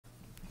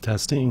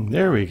Testing.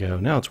 There we go.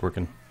 Now it's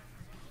working.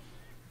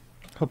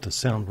 Hope the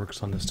sound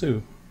works on this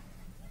too.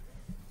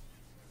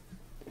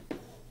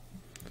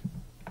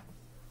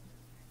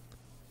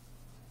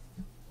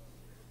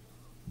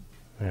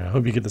 Yeah, I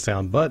hope you get the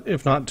sound, but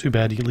if not, too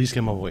bad. You can at least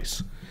get my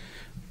voice.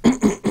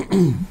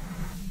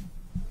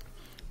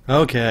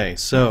 Okay,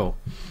 so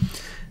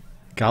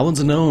Goblins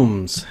and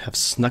Gnomes have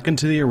snuck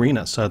into the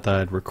arena, so I thought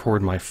I'd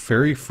record my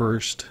very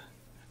first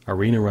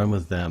arena run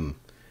with them.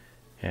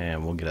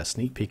 And we'll get a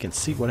sneak peek and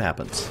see what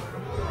happens.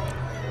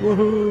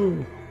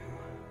 Woohoo!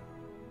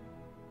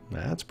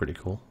 That's pretty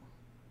cool.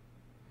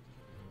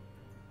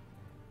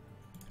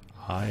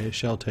 I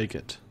shall take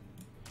it.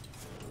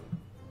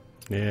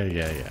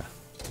 Yeah.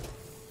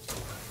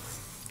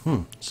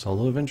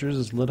 Solo Adventures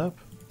is lit up?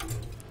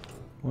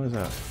 What is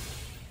that?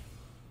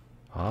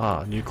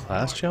 Ah, new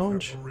class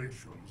challenge? Or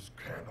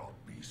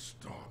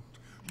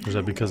is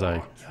that because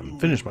I haven't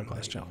finished my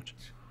class challenge?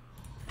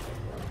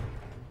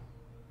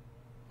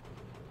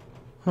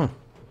 Huh.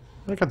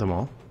 I got them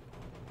all.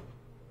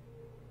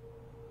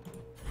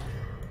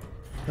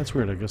 That's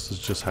weird. I guess it's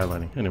just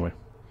highlighting. Anyway.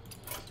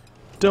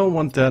 Don't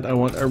want that. I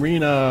want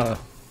arena.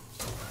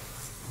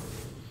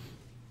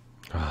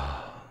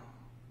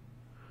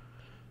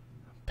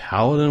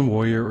 Paladin,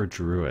 warrior, or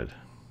druid?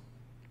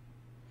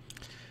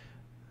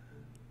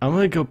 I'm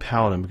going to go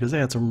paladin because they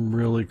had some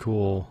really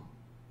cool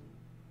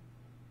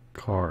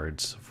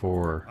cards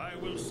for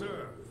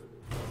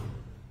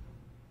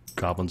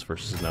Goblins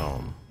versus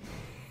Gnome.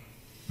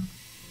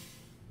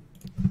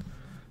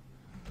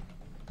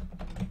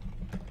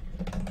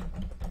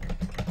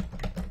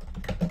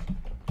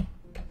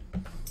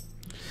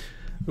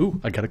 Ooh,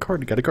 I got a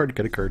card, got a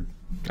card.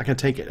 I can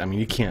take it. I mean,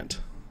 you can't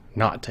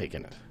not take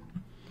it.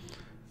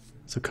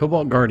 So,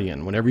 Cobalt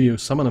Guardian. Whenever you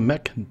summon a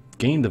mech,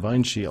 gain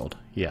Divine Shield.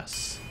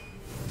 Yes.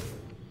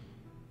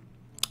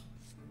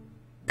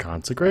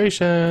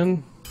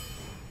 Consecration.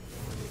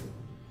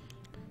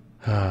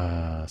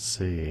 Let's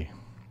see.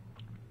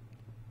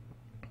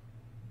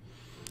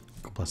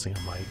 Blessing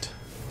of Might.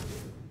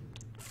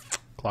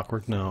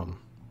 Clockwork Gnome.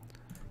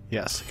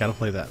 Yes, gotta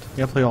play that. You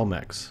gotta play all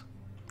mechs.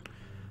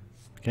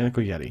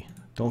 Mechanical Yeti.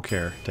 Don't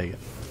care. Take it.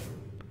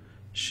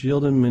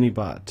 Shield and Mini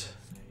Bot.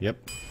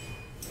 Yep.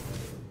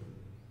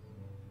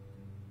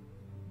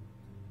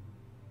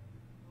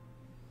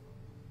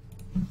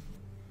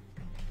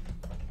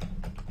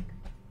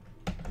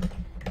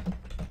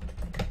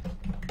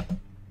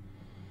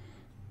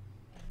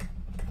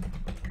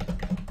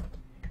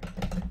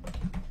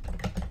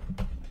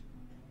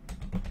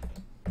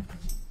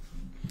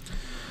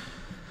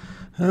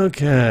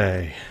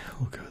 Okay.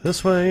 We'll go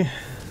this way.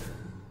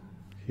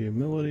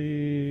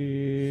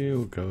 Humility,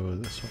 we'll go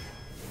this way.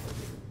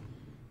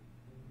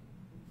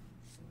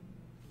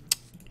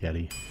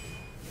 Yeti.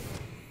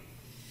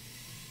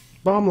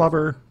 Bomb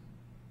lover.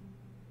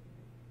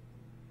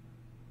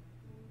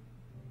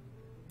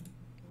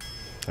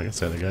 Like I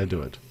said, I gotta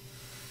do it.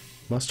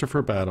 Muster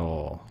for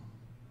battle.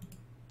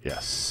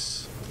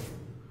 Yes.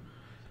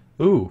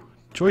 Ooh,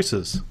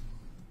 choices.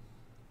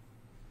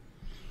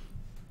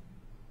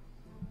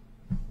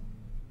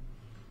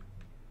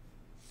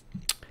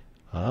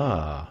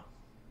 Ah.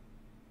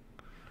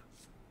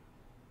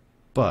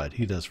 But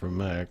he does for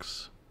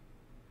mechs.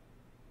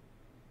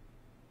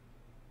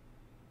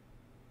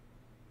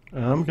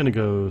 I'm gonna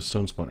go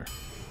Stone Splinter.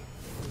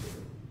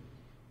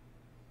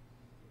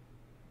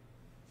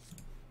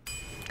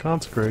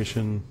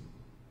 Consecration.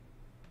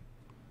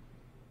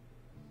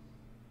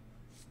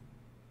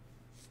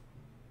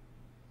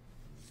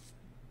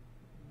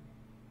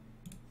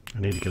 I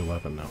need to get a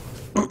weapon now.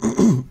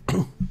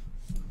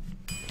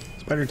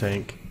 Spider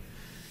Tank.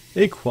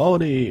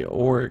 Equality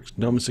or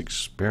Gnomes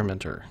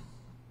Experimenter.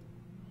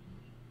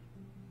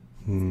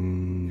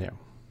 No.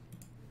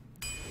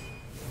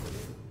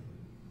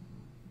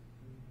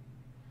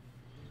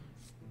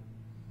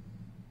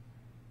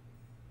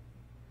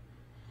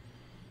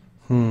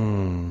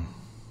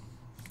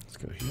 Let's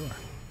go healer.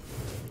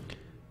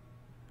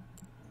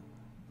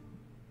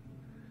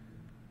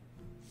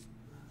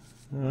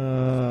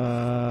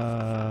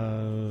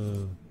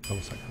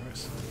 Double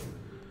sacrifice.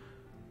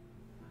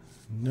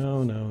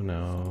 No.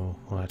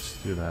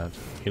 Let's do that.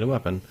 Need a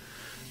weapon.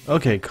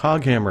 Okay,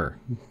 Coghammer.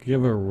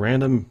 Give a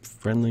random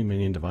friendly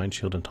minion Divine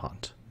Shield and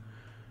Taunt.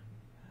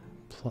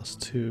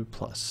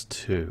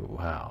 +2/+2.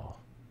 Wow.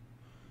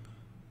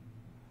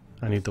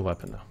 I need the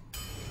weapon though.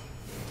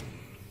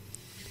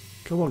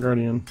 Cobalt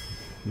Guardian.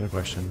 No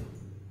question.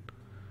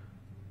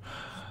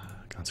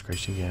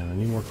 Consecration again. I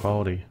need more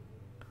quality.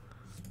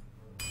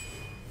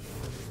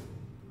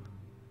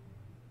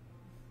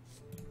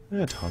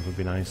 Yeah, taunt would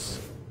be nice.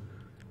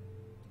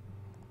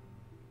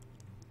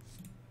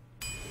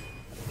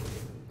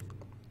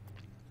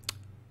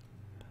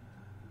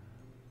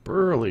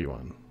 Burly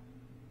one.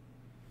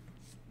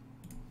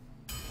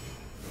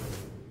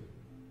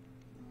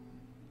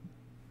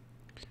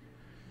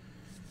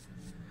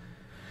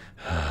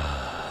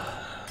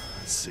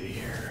 Let's see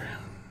here.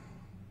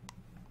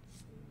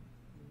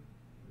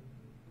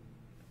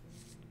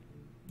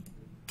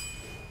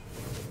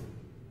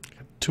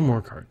 2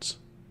 more cards.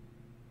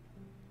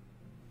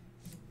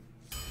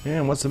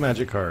 And what's the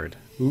magic card?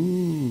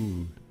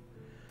 Ooh.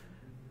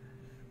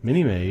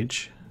 Mini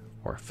Mage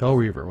or Fell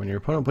Reaver. When your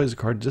opponent plays a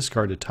card,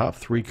 discard the top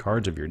 3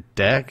 cards of your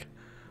deck.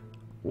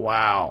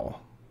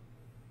 Wow.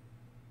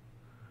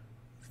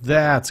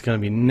 That's going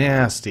to be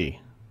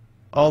nasty.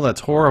 Oh,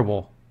 that's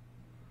horrible.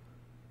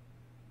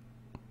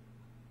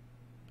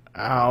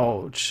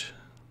 Ouch.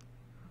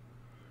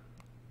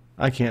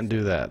 I can't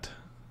do that.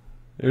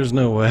 There's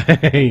no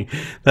way.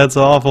 That's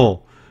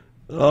awful.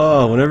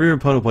 Oh, whenever your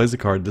opponent plays a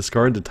card,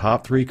 discard the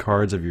top 3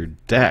 cards of your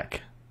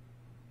deck.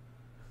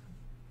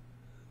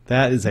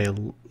 That is a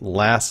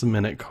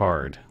last-minute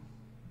card.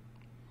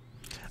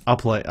 I'll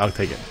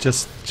take it.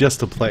 Just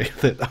to play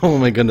with it. Oh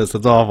my goodness,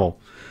 that's awful.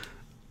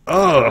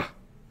 Ugh.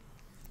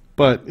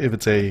 But if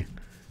it's a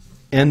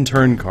end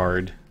turn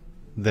card,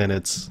 then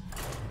it's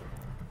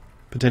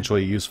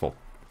potentially useful.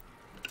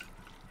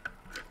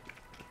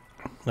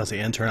 Let's say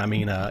end turn, I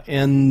mean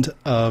end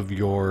of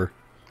your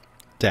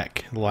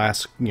deck. The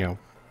last, end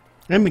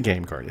the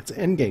game card. It's an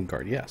end game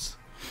card, yes.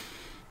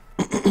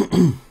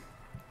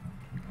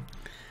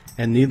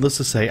 And needless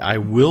to say, I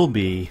will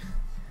be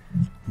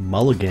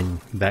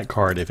mulliganing that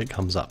card if it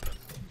comes up.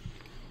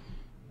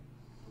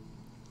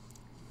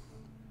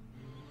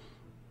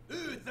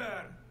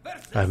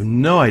 I have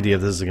no idea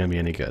if this is going to be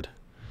any good,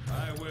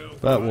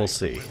 but we'll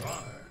see.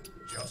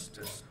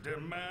 Justice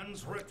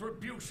demands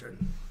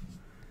retribution.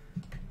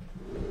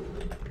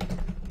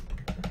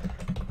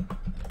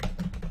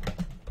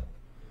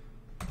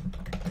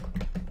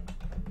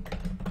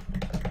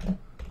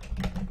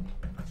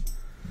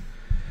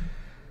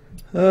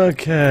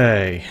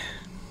 Okay.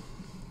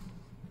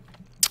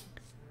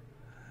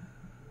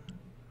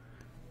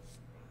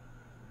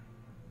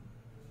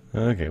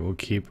 Okay, we'll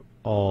keep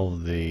all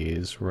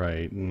these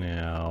right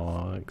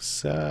now,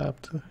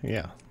 except,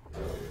 yeah.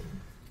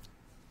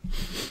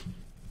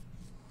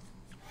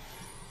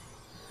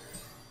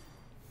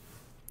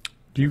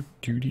 Do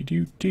do do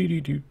do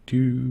do do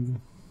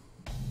do.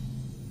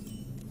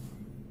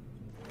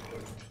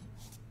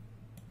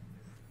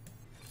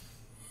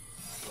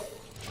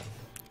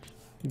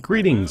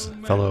 Greetings,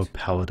 fellow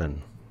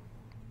paladin.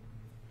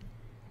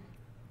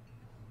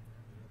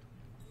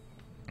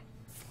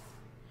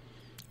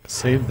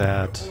 Save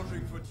that.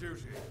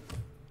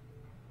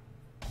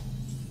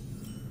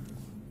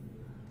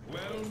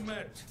 Well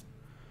met.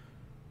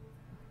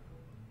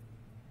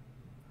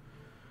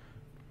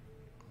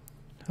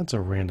 That's a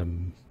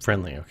random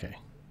friendly, okay.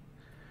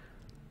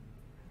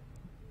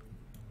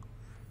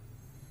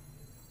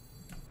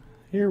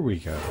 Here we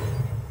go.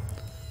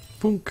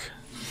 Boonk.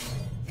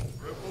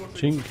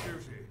 Chink.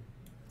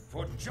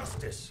 For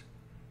justice.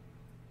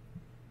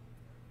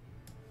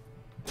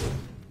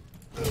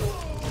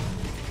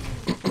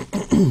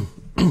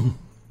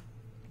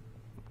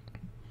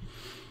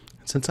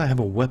 Since I have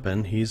a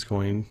weapon, he's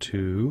going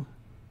to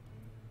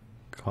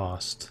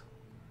cost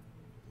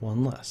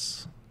 1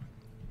 less.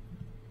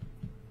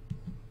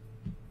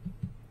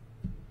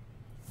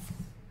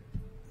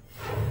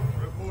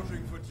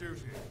 Reporting for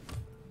duty.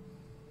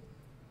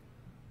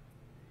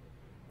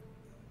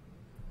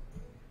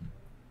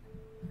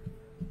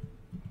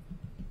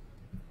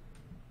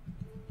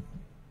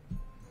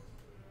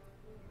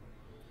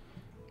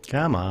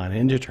 Come on,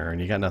 end your turn.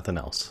 You got nothing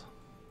else.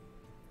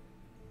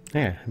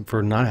 Yeah,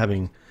 for not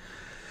having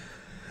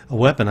a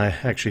weapon, I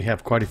actually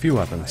have quite a few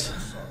weapons.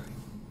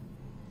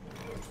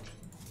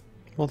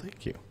 Well,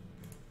 thank you.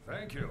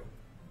 Thank you.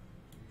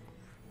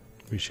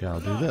 We shall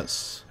do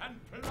this.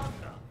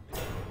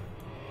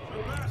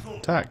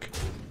 Attack.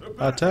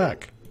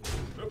 Attack.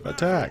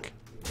 Attack.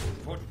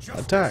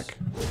 Attack.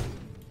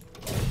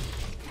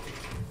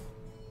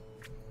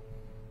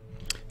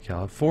 Okay,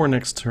 I'll have 4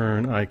 next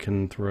turn. I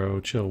can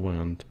throw Chill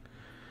Wind.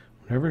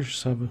 Whenever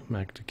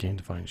sub-mech to gain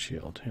Divine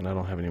Shield. And I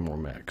don't have any more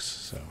mechs,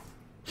 so...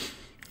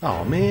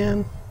 Oh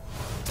man!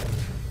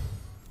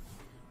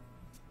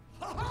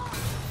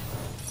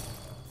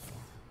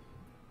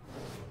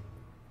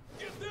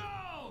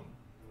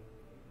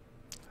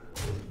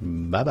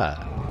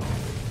 Bye-bye.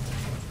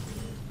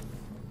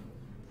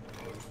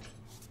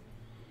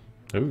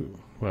 Ooh,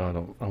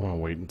 well I want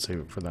to wait and save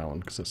it for that one,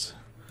 because it's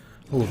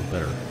a little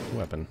better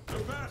weapon. The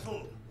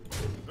battle!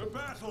 The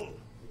battle!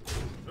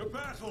 The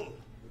battle!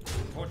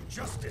 For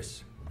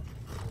justice!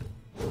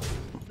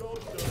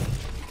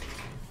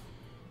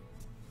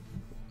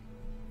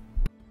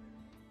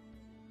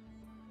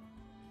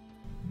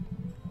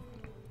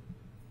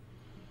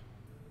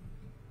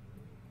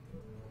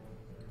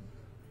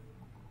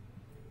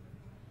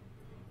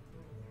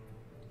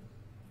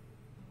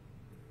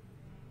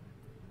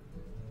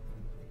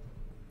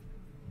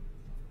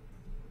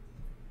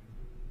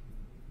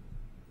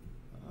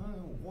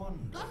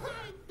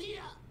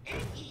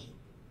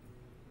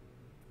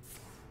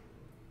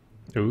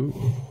 Ooh.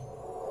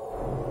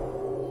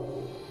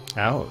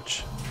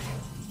 Ouch.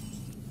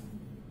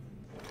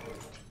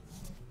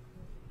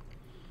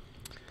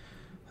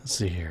 Let's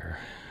see here.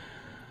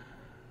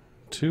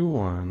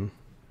 2-1.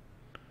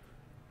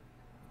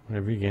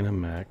 Whenever you gain a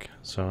mech,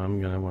 so I'm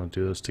gonna want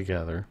to do this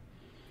together.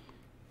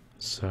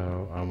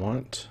 So I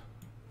want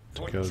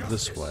to For go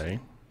justice. this way.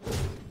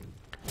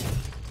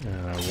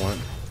 And I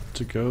want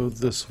to go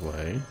this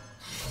way.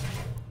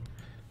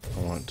 I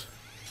want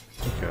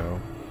to go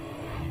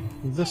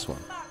this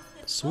one.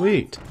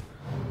 Sweet!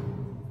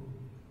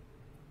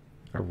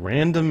 A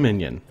random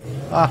minion.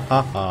 Ha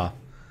ha ha.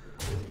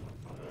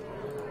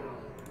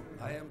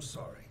 I am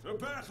sorry. The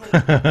battle.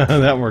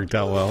 That worked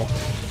out well.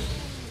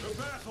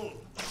 The battle.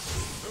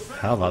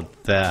 How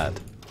about that?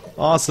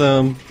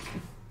 Awesome!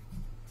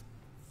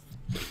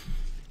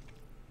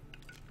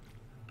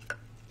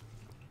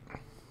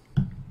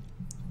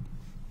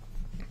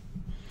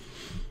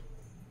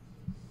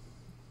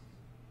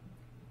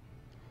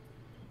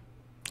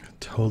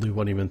 Totally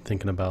wasn't even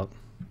thinking about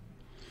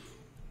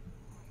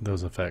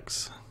those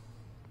effects.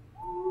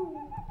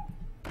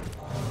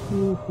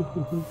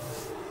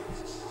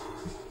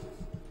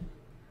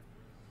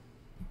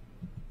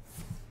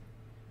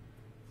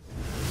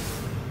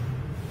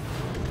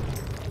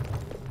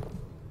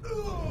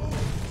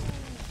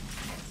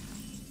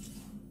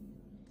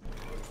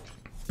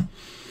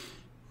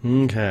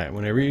 Okay,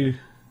 whenever you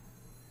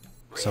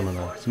summon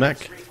a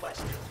mech,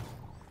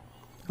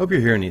 hope you're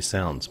hearing these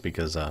sounds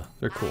because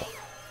they're cool.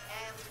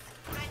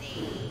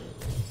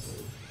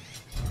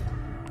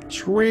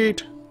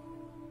 Sweet!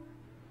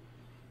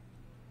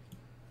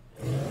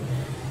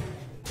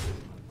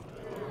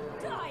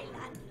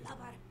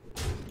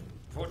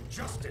 For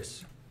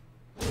justice.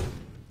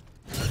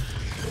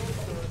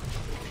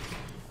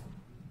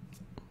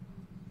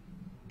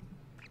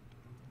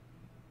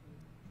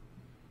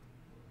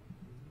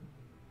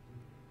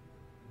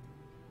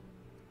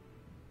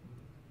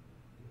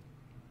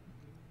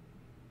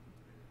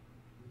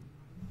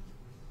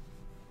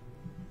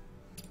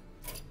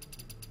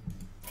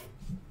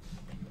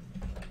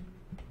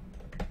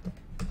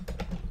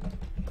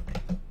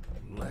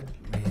 Let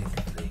me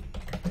think.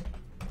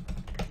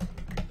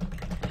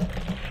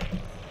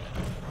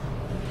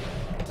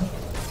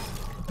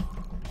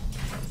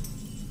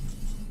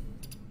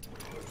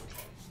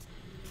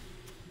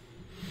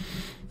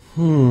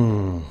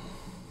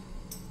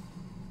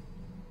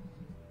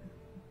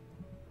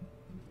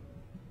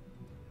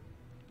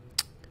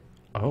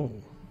 Oh.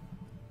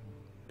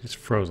 He's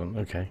frozen,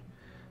 okay.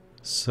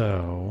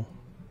 So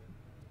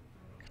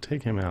I could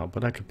take him out,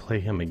 but I could play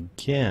him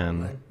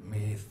again Let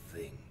me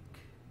think.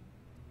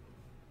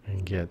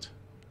 and get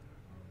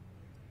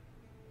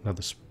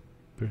another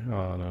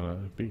oh no,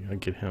 I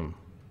get him.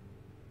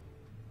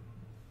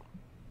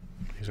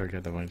 He's already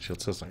got the mind shield,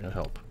 so that's not gonna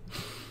help.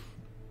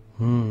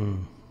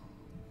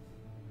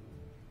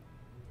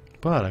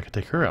 But I could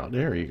take her out.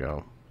 There you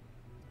go.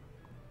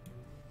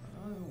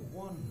 I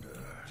wonder.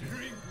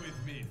 Drink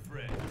with me,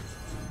 friend.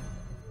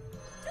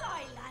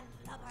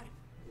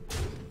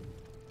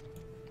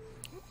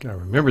 I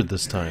remembered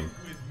this time.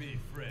 Drink with me,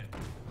 friend.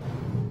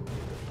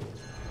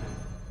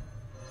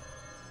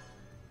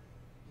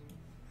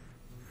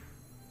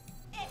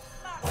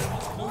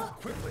 Move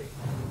quickly.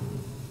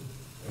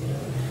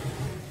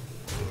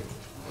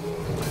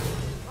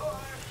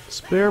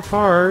 Spare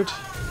part.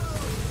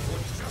 For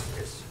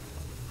justice.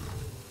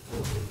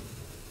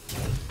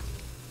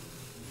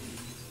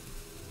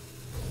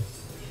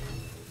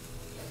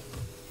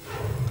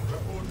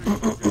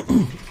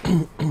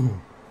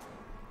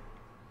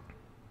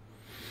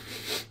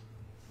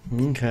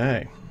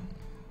 Okay.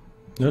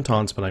 No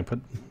taunts, but I put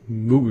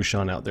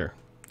Mugushan out there.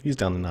 He's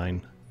down to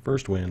 9.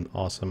 First win.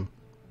 Awesome.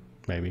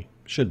 Maybe.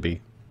 Should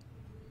be.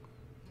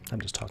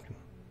 I'm just talking.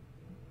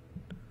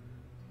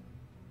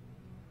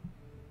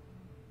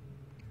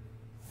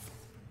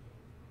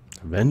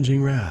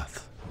 Avenging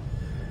Wrath.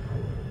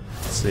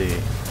 Let's see.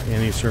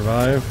 Can he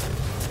survive?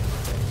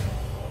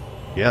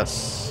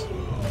 Yes.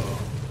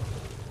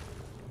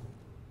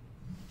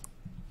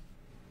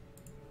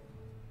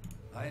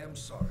 I am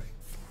sorry.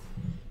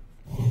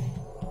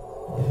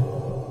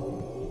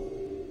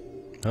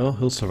 Oh,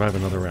 he'll survive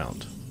another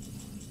round.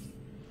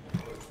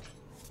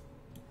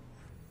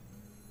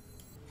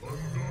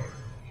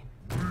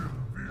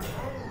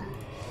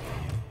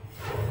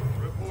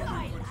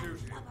 Reporting for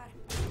duty.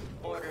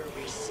 Order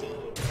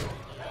received.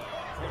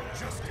 For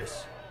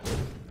justice.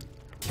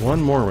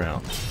 One more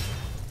round.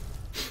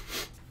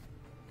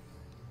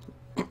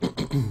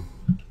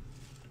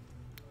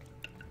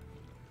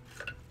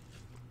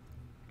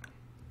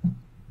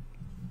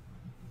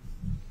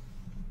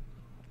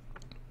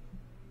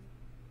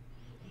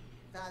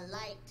 The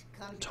light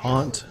compels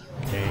Taunt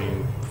you.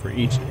 came for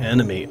each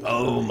enemy.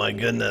 Oh my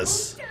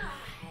goodness.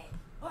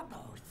 Or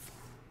both.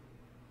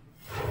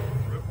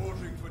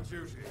 Reporting for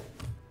duty.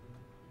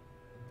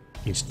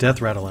 Each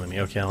death rattle enemy.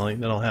 Okay, I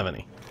don't have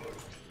any.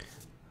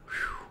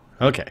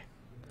 Whew. Okay.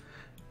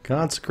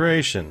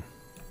 Consecration.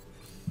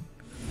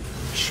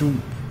 Shoot.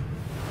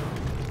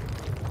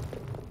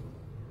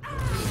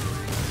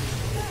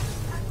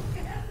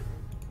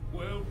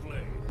 Well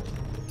played.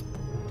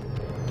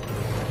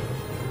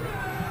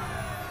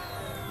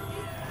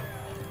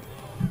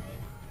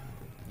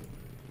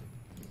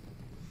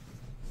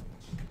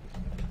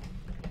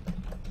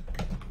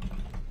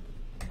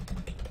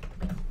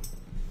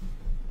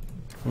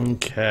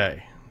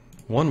 Okay.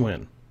 One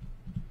win.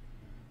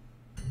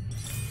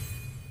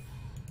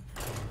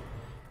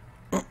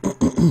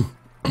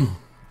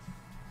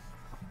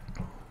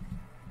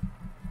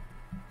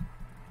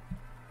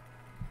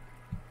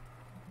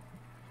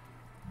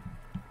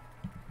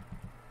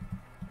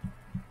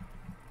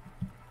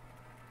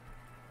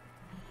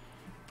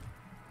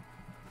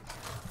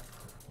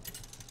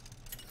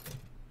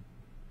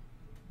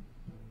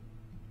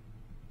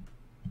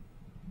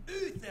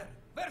 Uther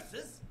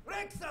versus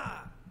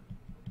Rexar.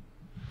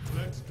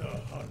 Let the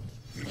hunt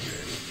begin.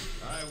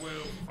 I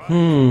will fight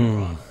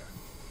your honor.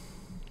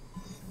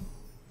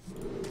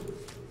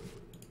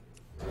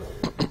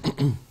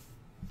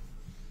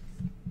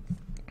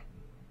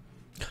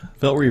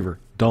 Felt Reaver,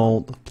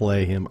 don't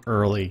play him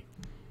early.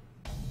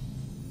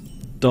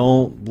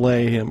 Don't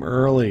play him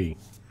early.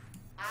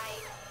 I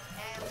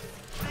am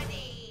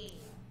ready.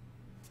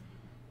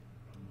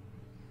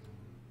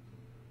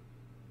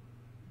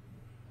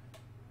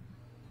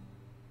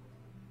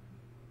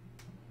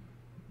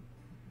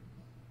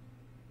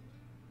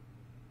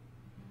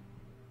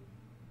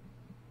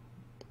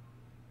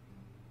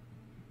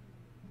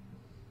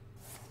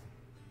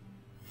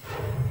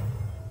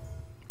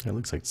 It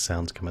looks like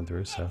sound's coming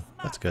through, so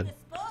that's good.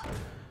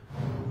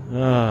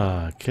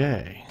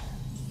 Okay.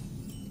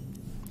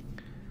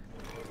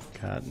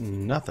 Got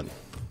nothing.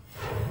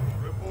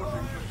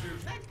 Reporting for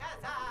duty.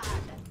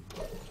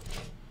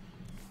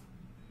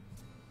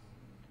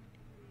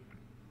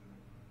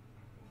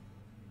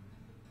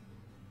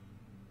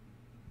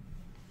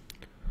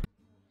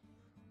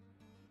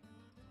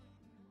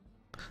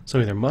 So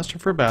either muster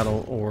for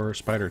battle or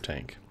spider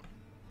tank.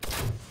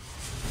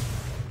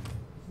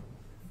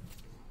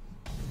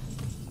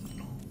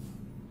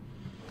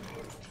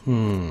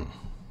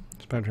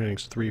 Spider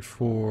tank's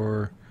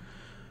 3/4.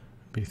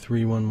 Be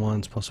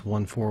 3/1/1s plus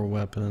 1/4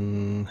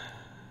 weapon.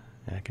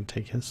 I can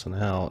take his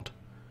one out.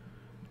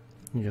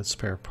 You get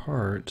spare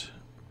part.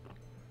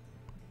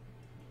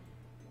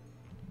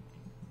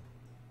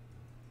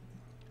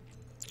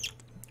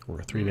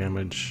 Or 3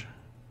 damage.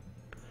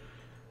 I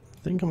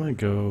think I'm gonna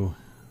go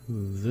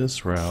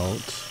this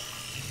route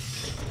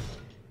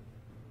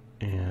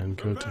and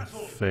go to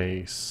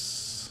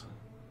face.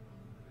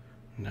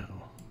 No.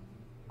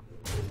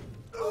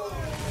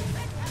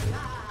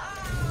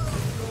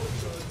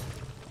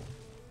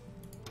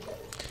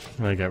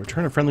 I got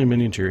return a friendly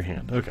minion to your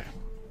hand. Okay.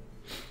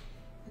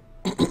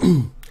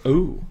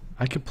 Oh,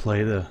 I could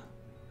play the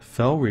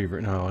Fell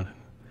Reaver. No,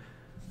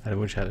 I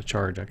wish I had a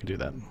charge. I could do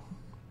that.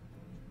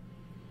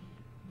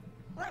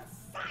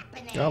 What's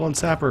happening? Goblin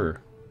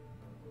Sapper.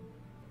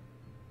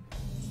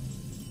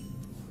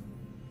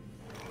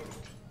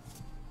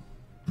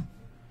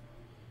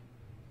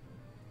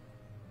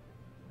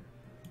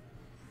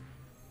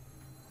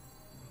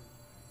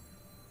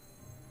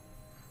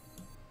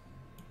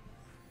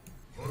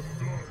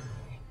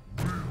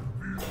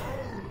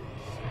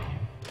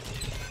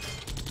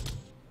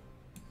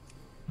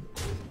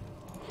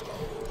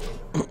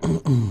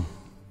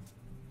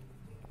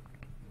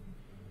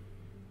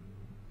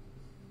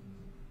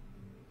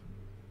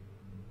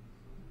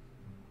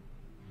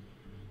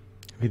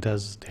 If he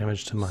does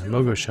damage to my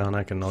Mogoshan,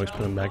 I can always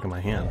put him back in my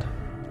hand.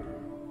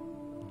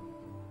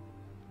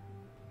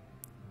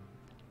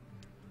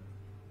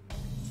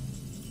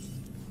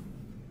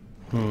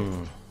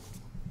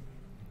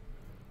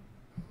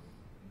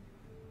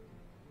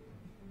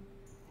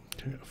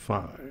 Okay,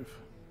 5.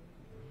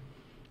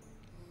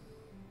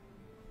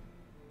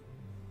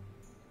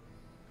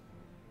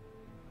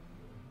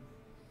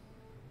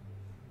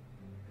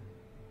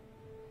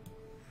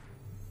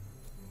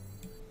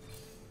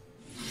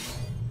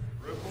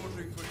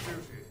 Reporting for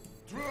duty.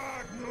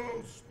 Drag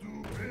no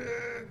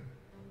stupid.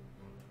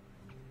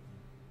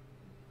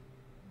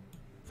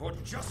 For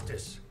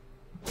justice.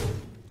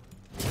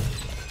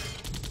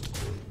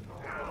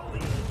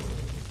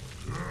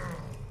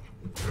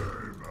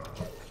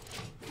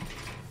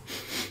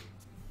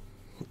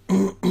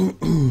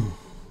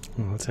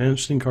 Well, that's an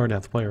interesting card to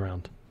have to play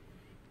around.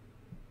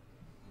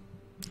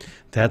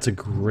 That's a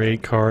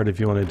great card if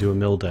you want to do a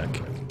mill deck.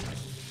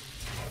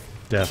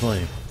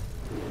 Definitely.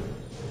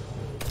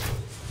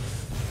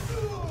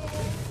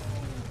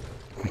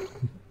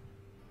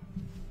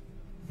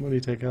 What do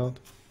you take out?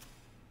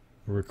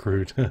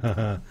 Recruit.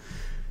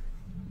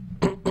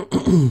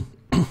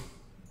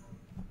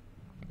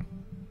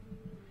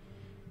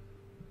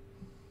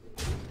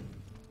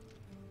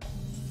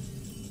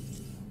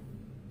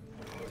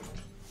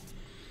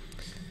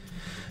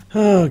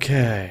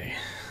 Okay,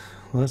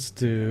 let's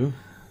do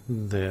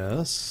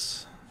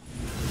this.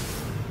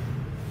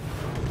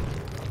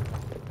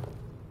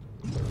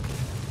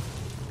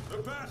 The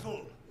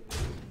battle.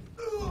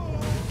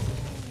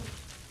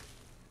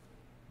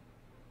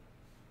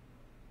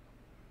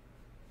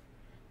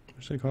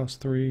 Actually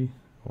cost 3.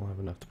 I'll have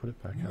enough to put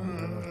it back out.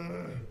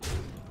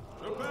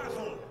 The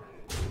battle.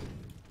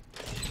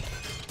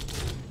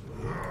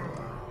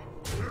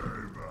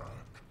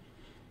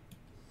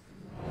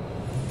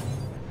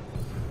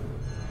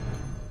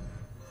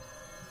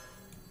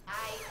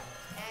 I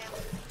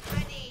am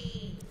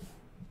ready.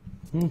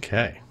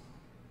 Okay.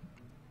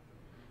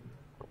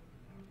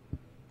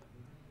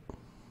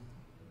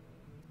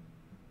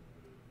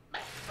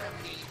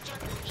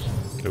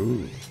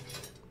 Ooh.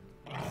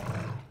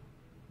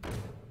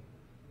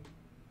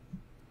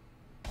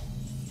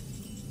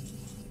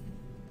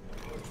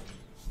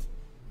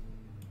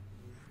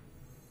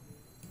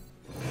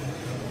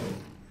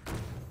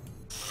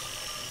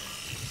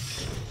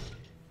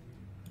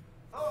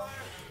 For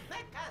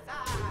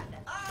Mechazard!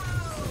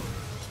 Oh!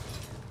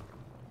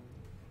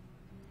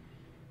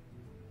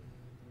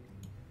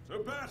 To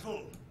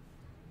battle!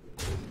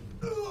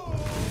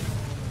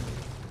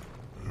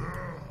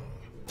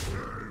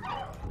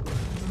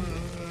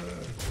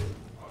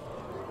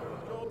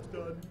 Job's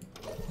done.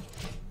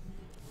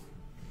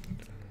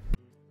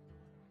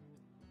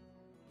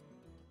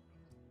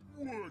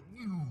 What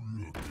you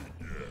looking at?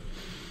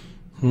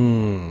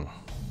 Hmm.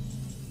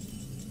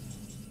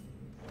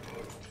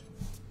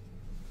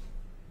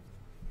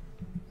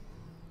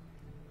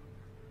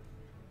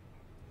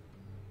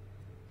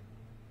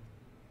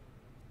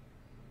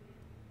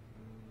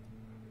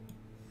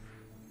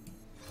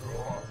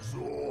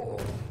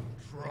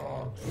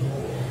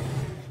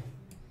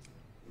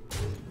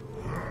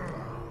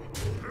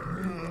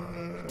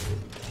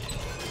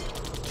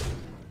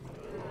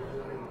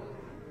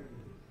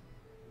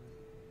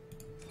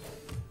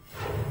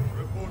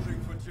 Reporting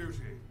for duty.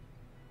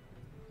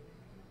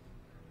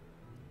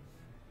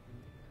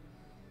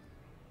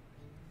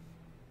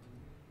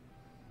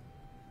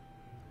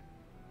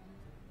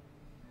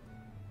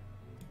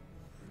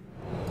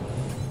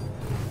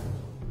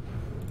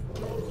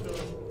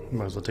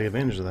 Might as well take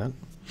advantage of that.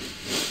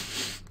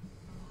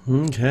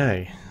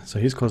 Okay, so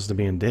he's close to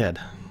being dead.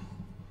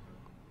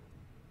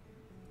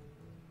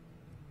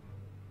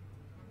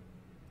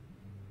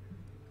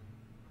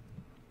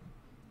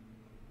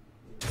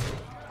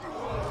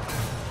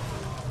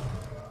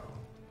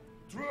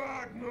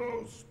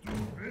 Dragno,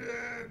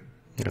 stupid!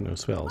 Got no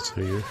spells,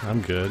 so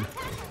I'm good.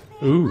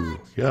 Ooh,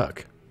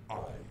 yuck.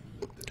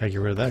 Gotta get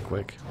rid of that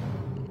quick.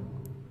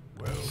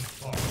 Well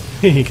fought.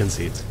 He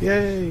concedes.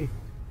 Yay!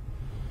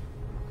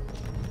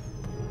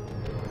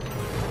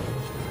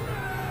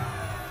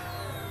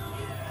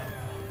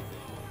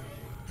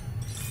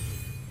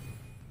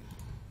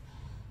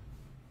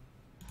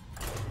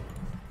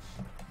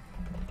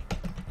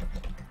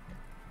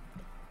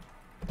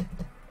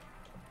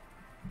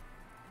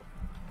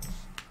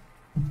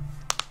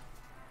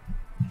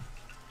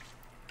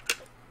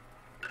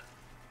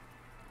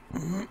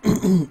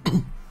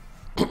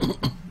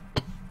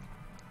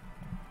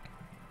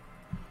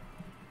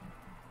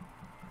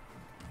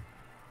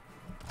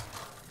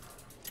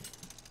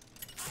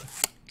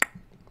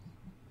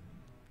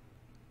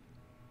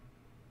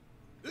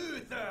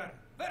 Uther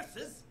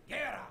versus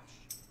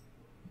Garrosh.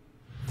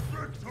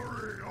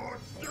 Victory or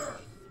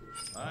death!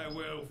 I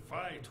will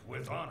fight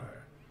with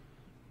honor.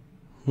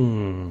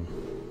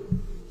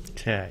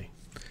 Okay.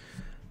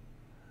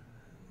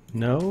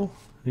 No?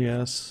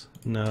 Yes?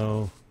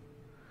 No?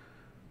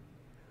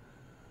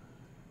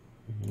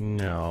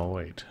 No,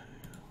 wait.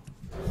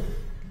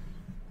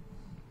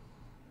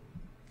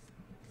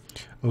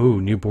 Oh,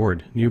 new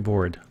board. New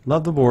board.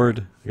 Love the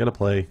board. I gotta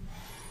play.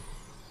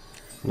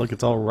 Look,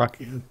 it's all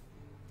rocky.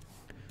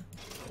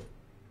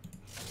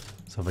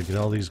 So if I get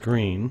all these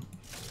green,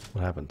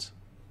 what happens?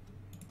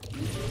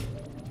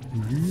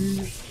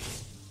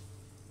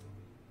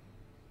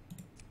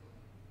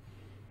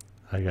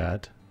 I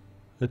got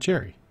a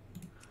cherry.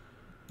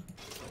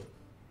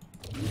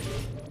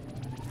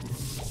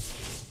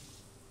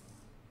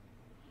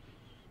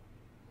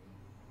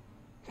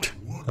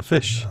 A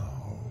fish.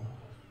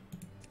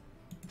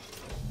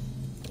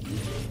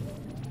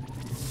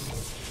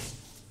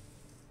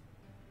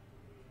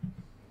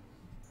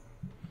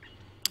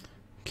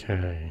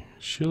 Okay,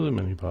 Sheila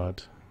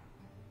Minipot.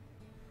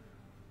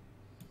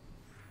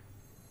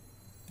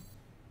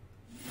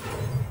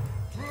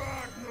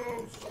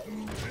 Dragno,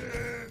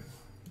 stupid!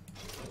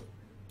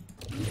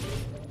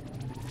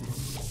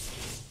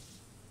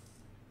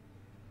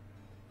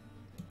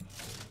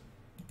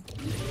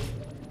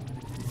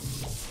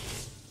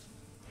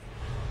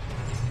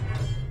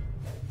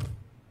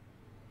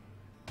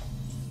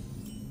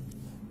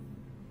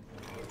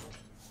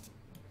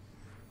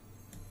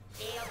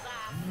 Shields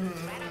up.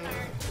 Red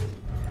alert.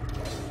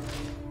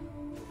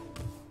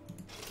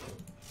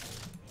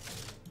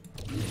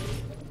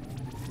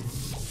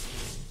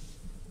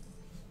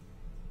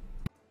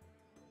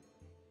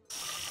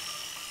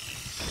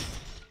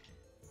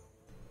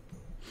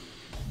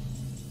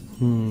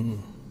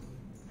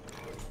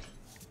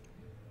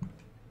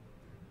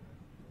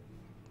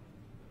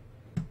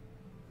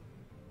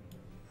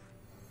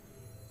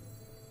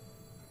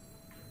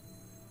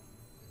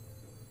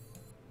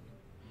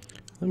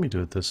 Let me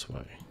do it this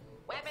way.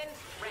 Weapons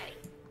ready.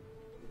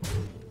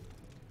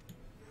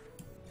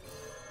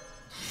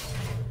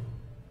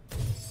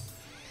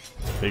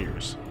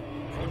 Figures.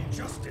 For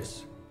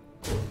justice!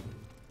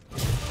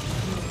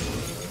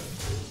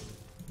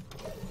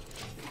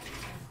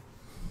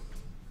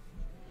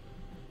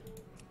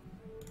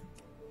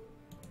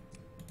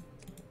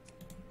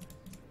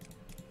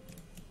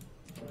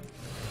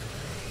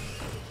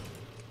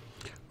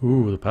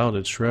 Ooh, the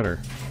Paladin Shredder.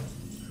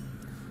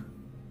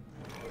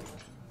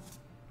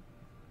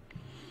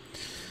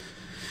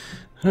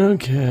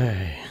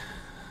 Okay.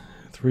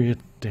 3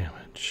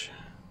 damage.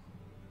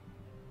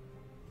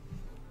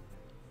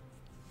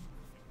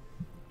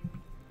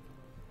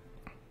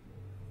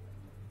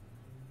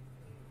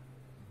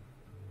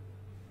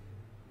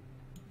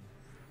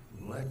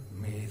 Let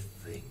me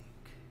think.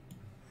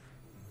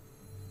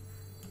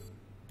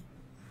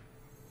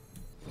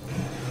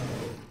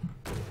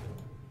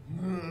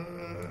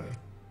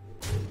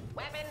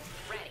 Weapons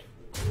ready.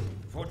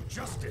 For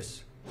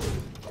justice.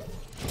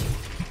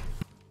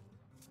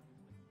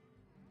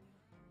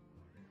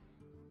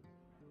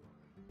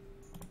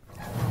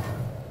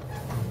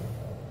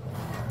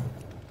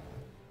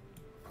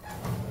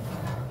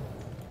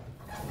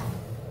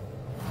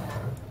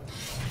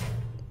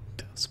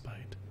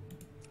 Spite.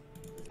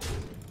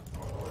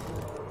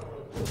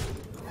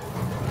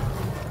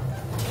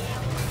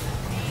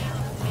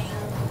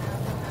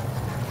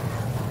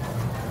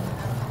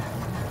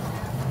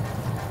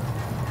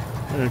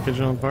 Catch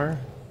you on fire?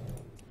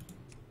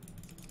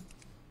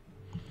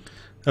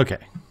 Okay,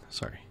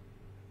 sorry.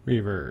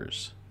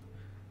 Reavers.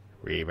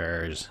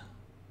 Reavers.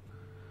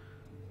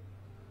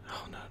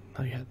 Oh no,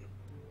 not yet.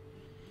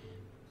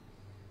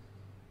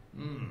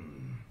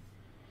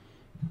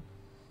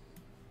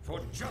 For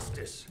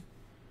justice.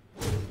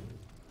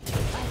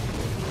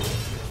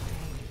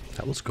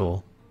 That was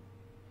cool.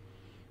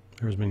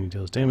 There's many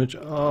deals damage.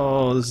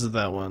 Oh, this is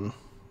that one.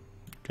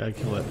 Gotta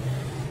kill it.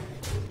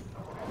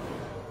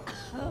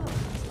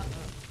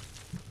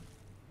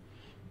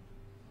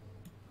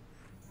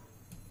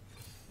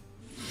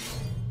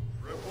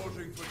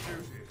 Reporting for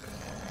duty.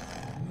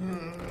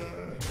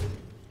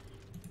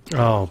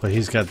 Oh, but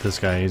he's got this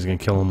guy. He's gonna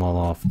kill them all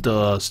off.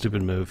 Duh,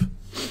 stupid move.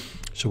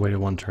 Should wait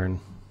 1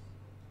 turn.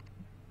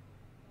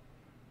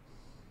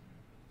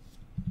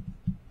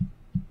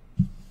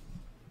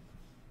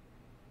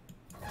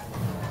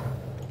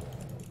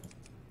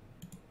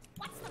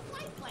 What's the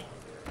flight plan?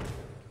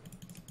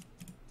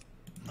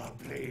 My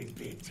blade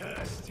be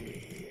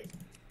thirsty.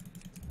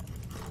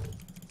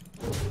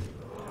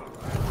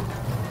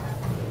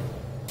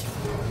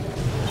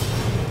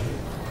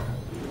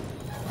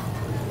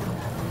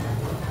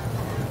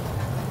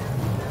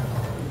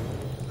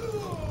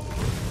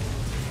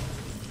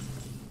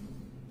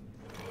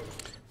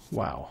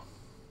 Wow.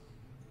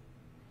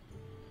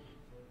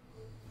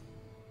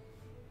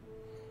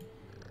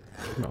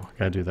 No,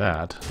 gotta do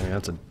that. I mean,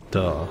 that's a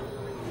duh.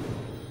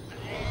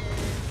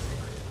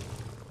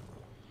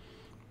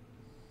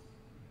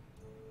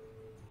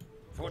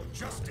 For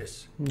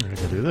justice. I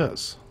gotta do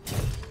this.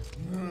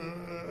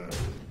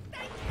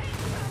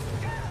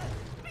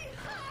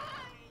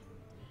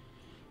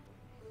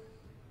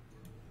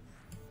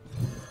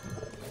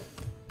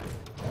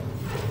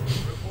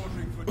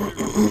 Reporting for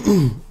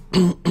duty.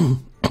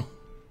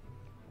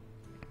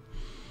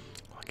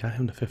 I got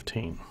him to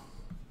 15.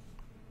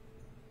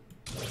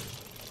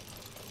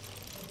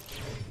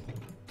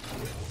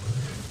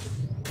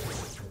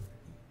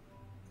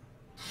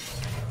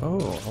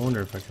 Oh, I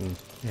wonder if I can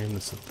aim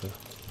this at the...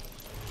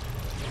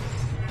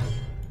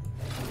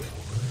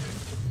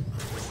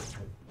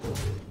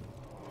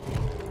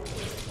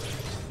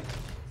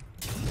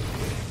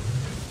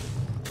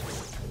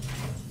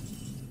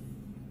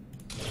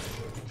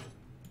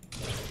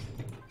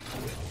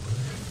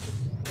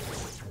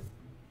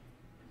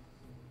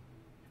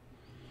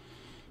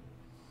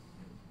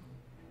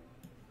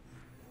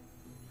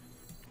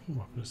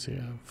 Let's see,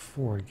 I have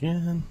 4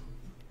 again.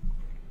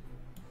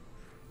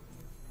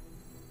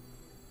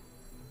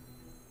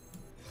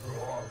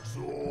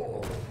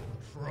 Frogzor.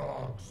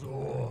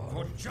 Frogzor.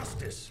 For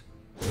justice.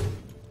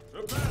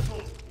 The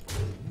battle.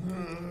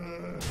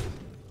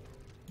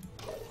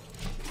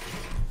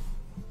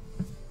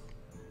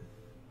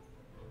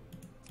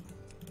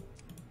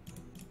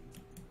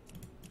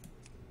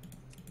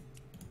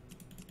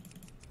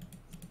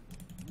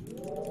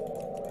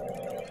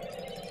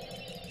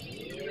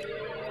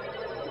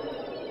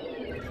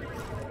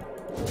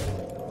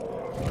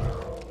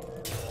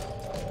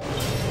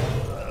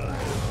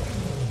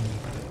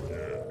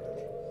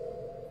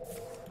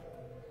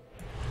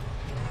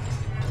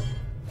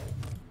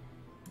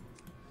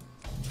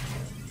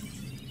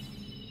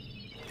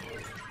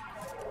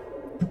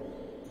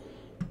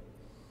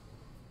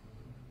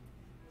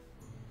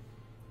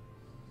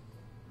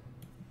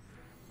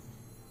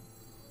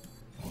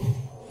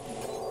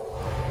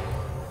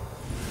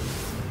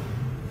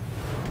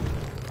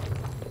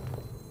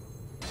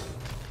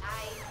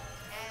 I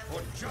am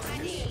For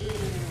justice. ready.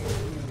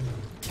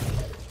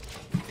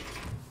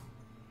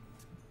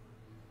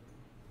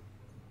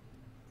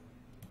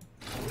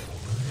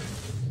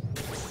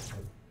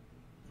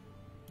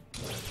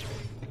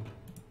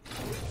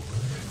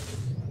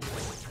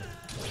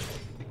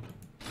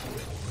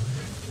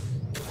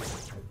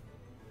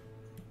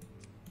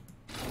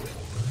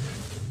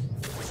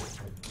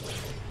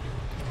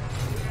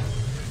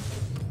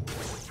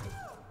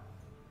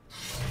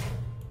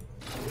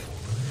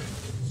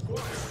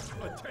 Squire,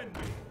 attend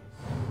me.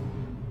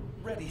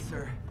 Ready,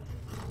 sir.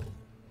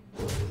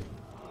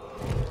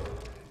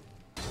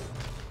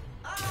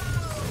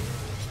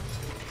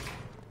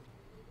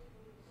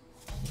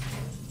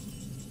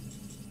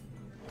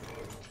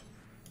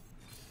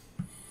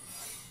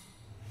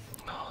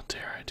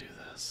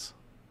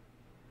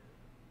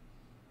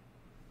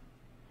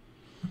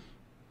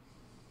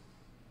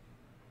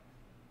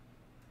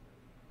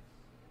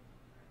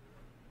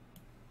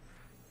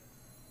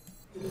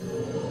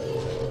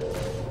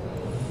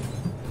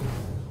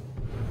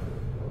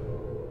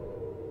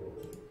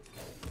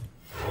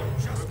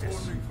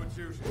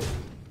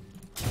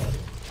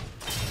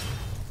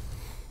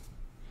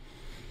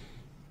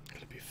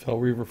 Fell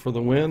Reaver for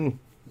the win.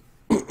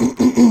 For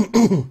the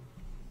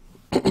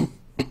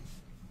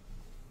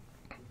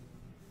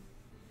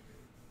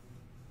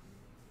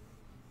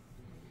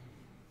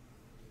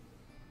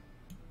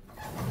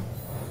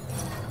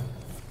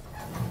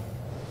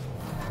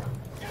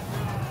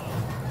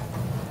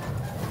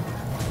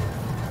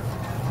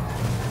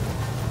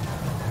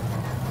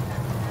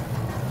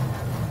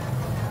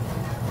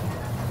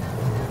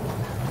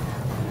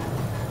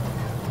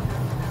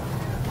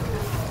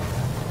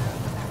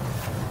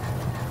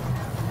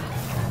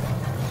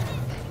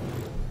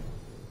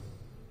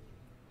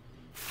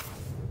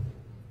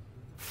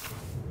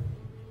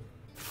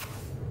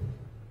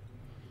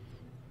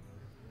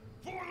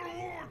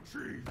war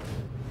chief!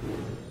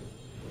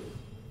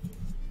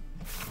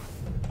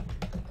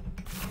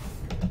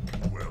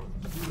 Well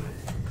played.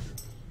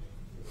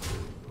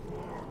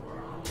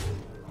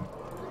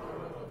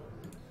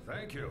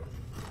 Thank you.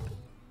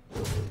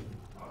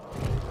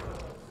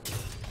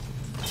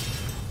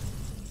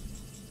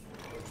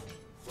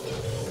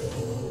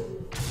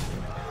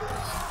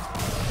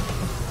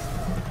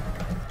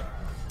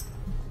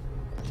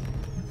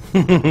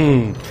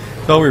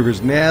 Fell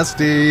Reaver's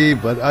nasty,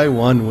 but I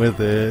won with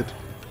it.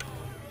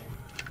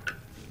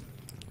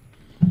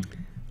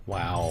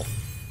 Wow.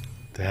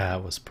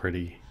 That was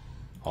pretty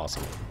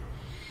awesome.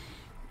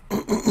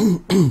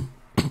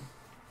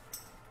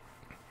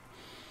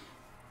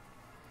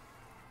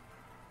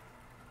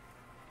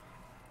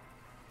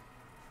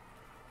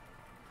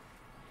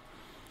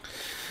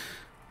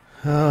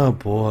 Oh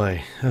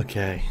boy.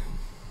 Okay.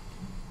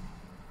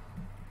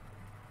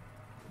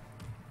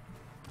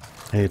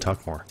 I need to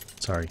talk more.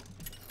 Sorry.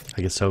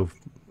 I get so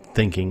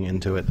thinking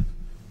into it.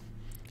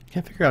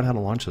 Can't figure out how to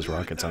launch those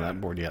rockets on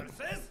that board yet.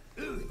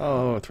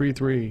 Oh,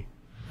 3-3.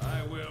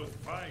 I will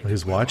fight.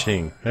 He's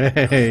watching.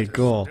 Hey,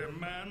 cool.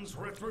 Demands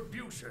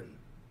retribution.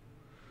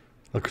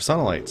 Look,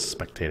 Chrysanolite's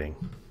spectating.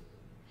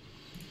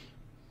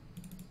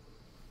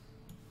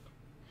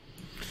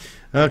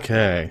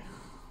 Okay.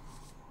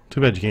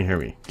 Too bad you can't hear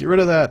me. Get rid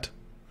of that.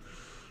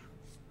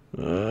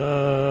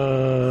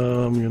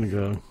 I'm gonna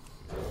go.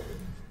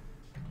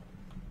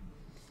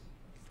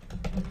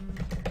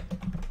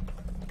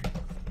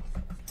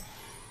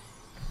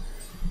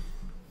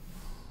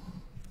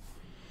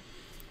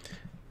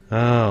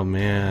 Oh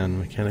man,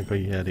 Mechanical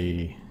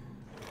Yeti.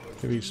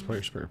 Maybe just play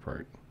your spare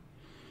part.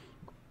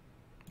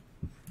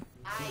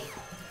 I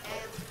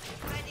am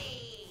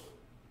ready.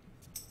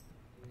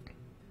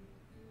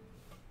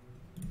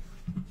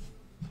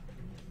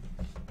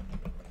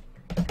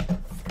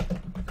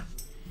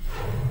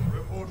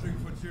 Reporting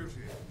for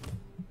duty.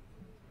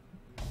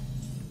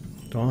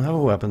 Don't have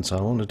a weapon, so I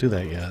don't want to do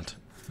that yet.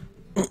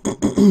 For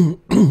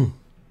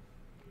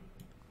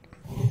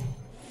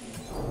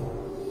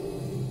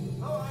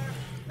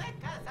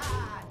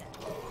Mechazard.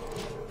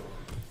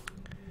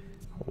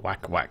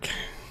 Whack whack.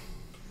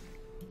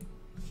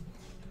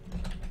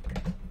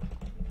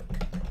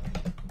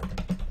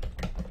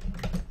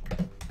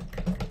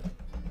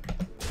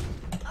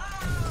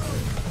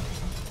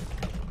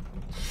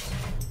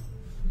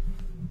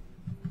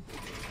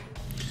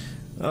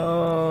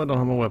 Oh, I don't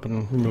have a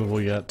weapon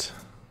removal yet.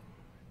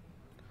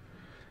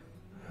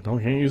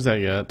 Can't use that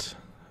yet.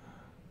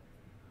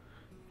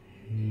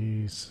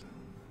 He's...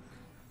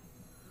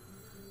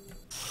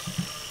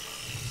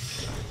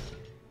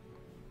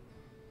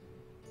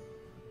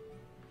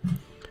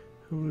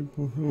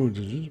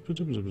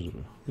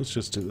 Let's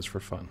just do this for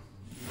fun.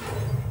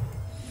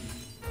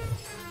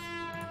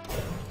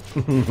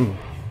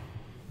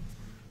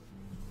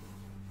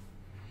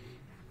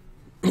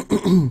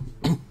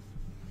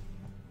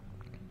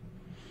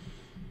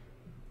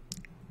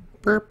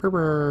 Burr, burr,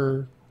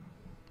 burr.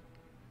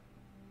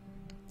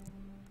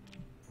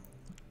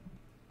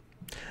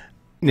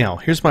 Now,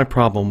 here's my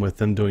problem with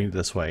them doing it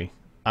this way.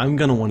 I'm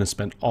going to want to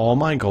spend all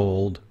my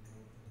gold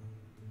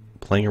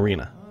playing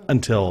Arena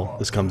until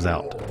this comes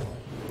out.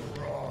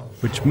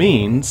 Which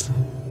means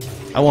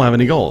I won't have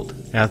any gold.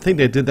 And I think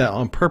they did that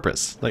on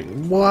purpose. Like,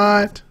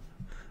 what?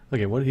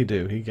 Okay, what did he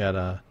do? He got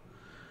a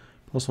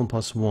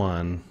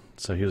 +1/+1.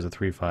 So he was a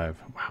 3/5.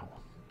 Wow.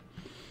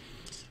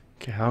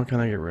 Okay, how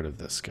can I get rid of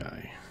this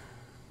guy?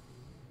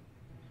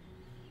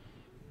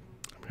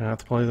 I'm going to have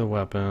to play the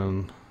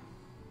weapon.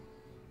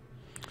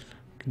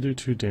 Can do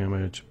 2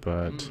 damage,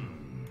 but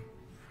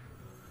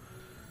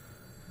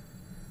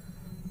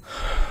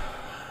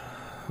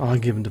I'll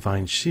give him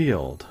Divine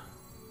Shield.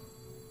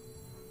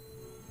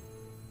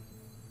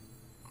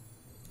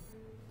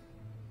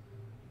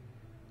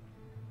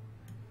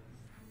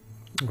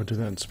 We'll do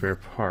that in spare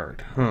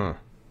part, huh?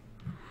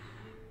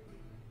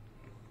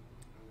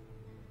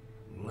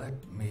 Let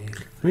me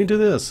Let me do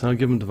this. I'll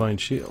give him Divine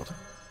Shield.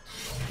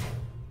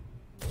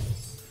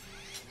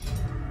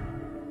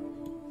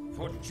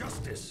 for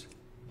justice.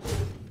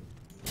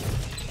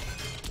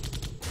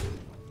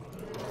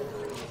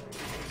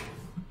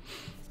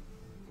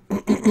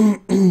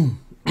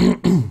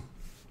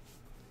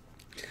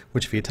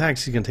 Which if he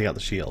attacks, he can take out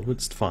the shield, which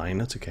is fine,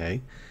 that's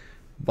okay.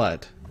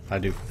 But if I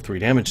do 3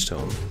 damage to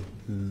him,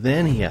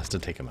 then he has to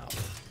take him out.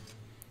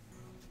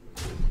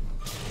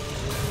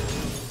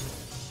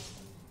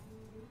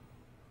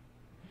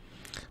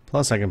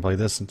 Plus I can play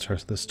this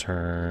this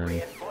turn.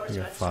 I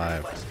got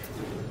 5.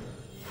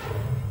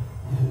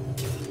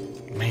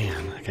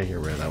 Man, I gotta get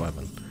rid of that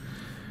weapon.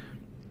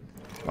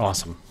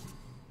 Awesome.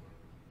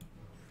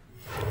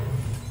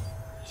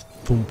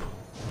 Boom.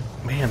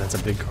 Man, that's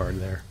a big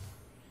card there.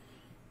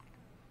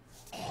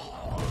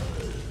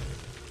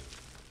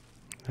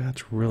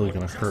 That's really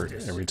gonna hurt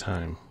every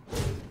time.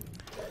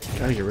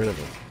 Gotta get rid of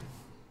it.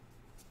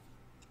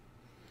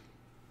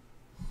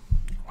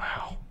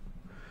 Wow.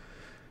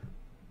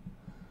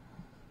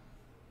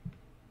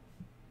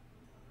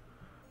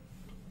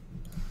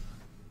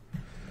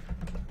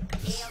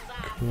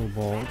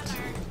 Cobalt.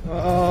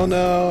 Oh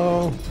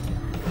no!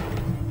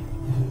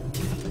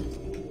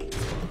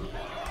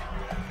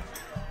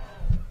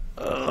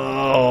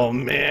 Oh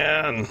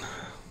man!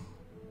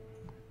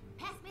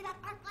 Pass me that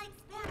arc light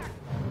spanner.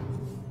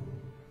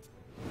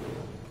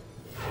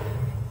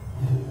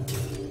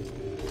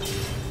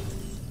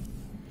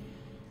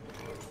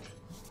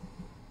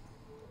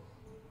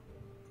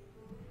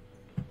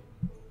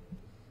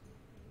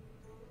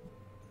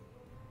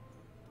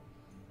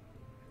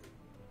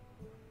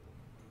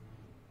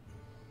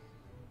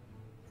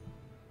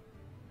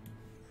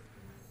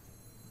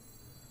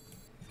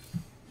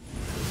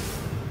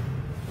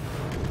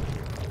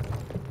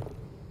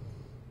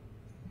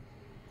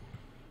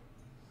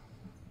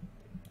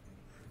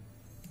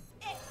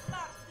 It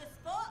marks the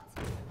spot.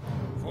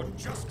 For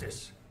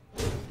justice.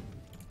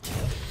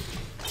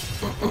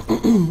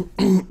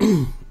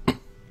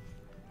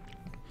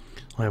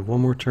 I have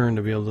one more turn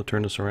to be able to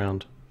turn this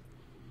around.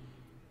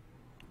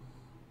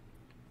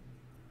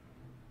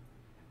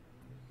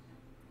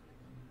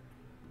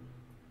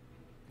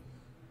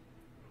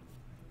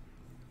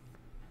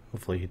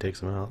 Hopefully he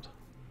takes him out.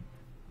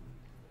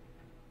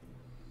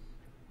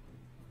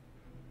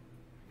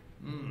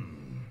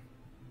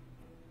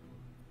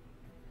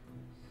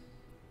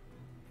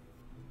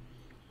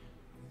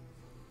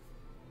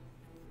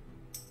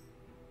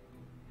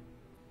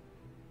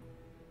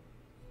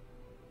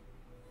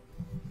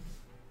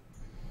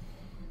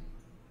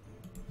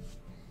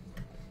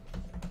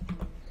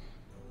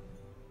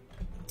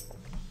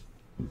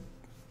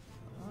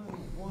 I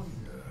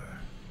wonder.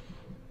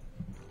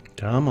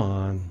 Come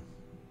on.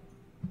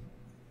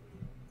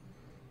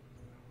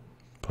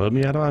 Put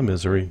me out of my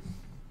misery.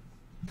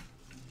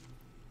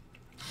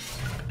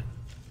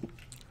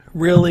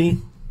 Really?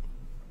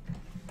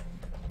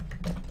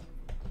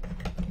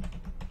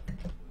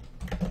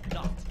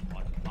 Not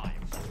on my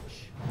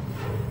watch.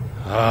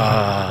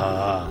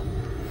 Ah.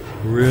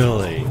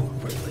 Really?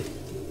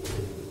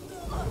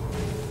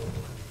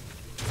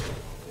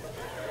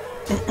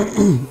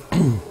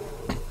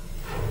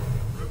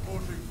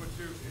 Reporting for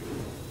duty.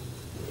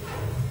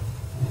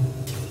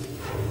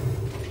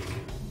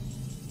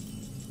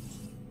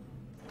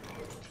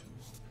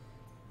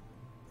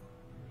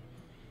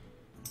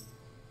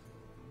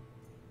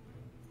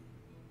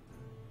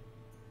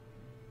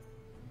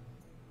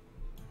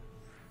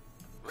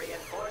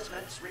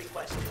 Reinforcements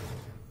requested.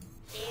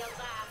 Shields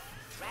up.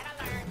 Red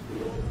alert.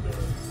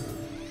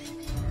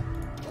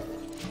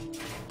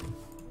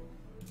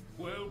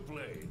 Well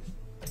played.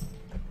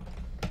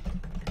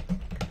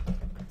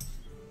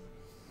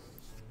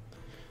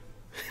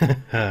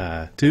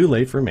 Too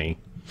late for me.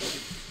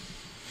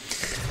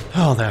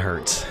 Oh, that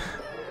hurts.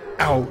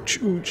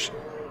 Ouch. Ouch.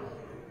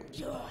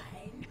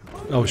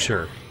 Oh,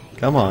 sure.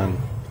 Come on.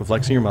 Quit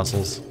flexing your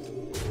muscles.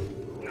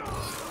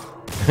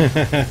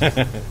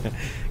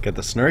 Got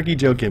the snarky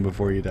joke in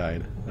before you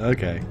died.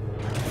 Okay.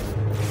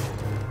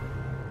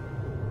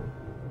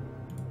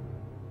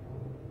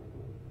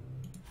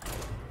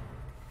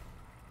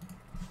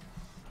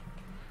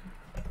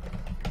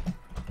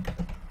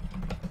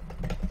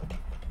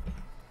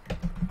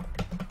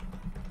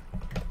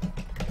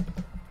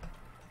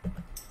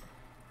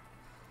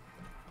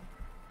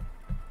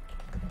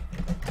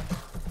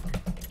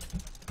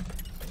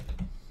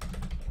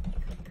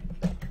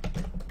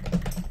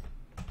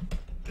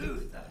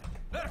 Luther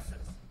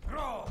versus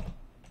Brawl.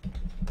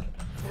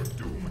 For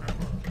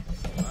Doomhammer.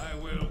 I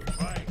will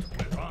fight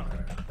with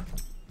honor.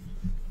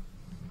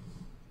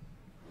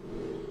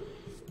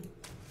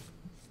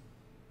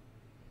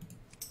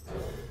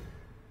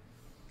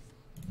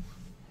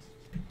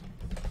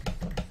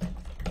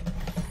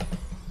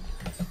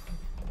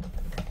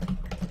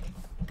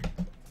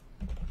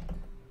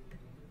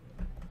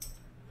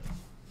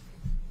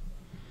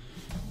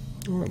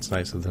 Well, that's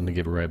nice of them to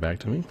give it right back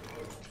to me.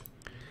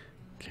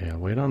 Okay, I'll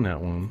wait on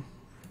that one.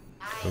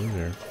 I Go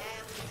there. am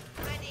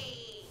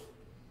ready.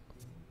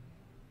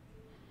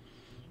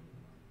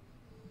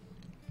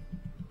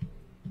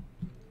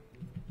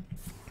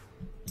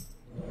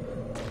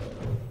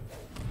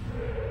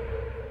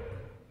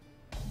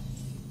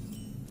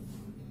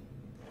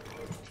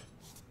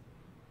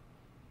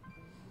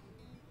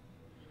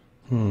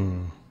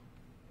 Hmm.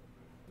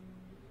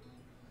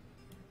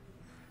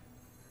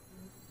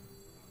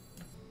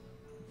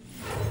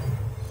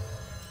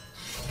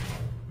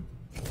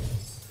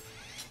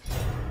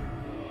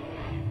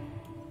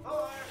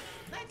 For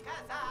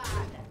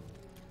Mekazad.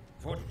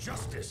 For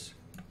justice.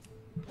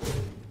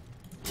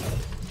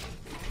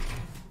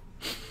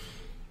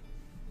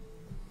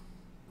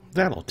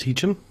 That'll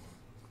teach him.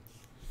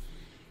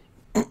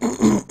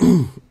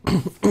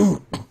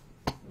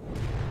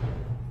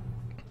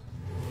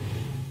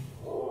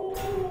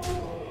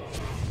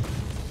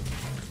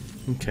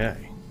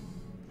 Okay.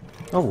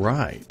 All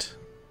right.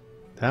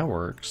 That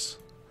works.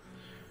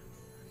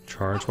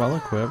 Charge while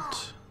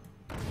equipped.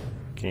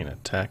 Gain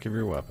attack of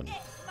your weapon. X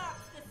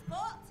marks the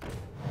spot.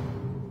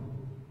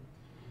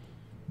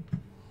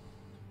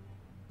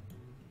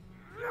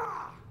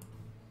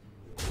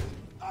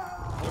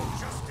 For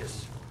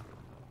justice.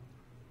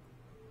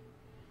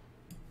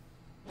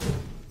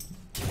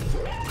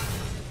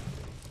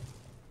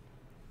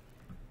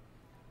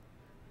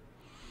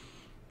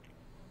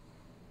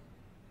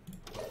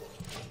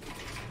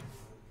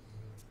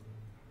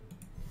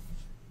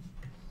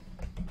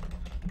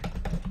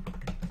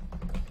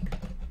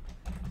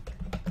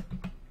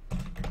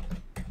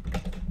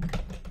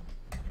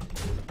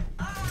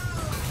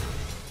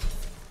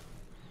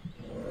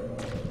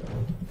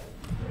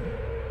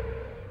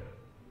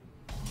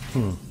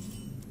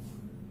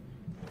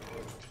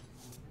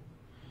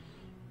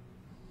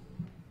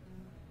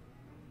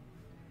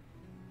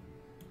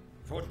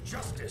 For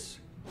justice.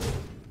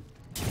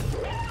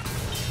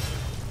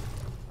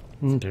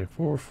 Okay,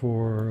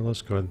 4-4.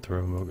 Let's go ahead and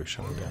throw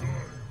Mogashon down.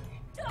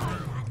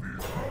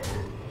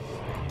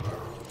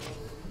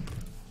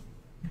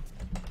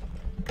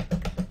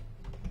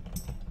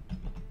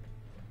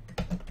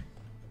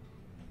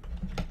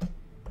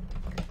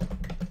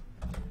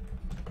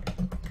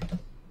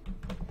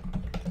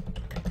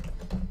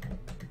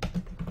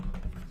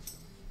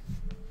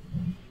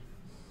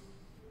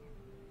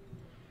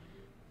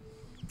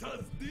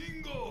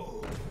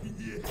 Tastingo!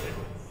 Yes!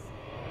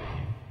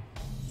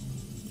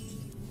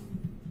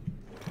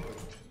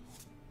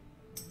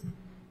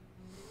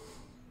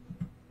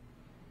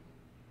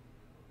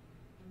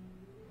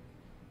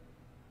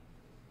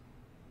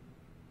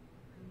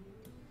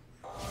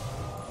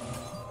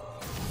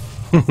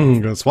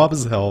 Gonna swap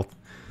his health.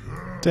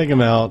 Take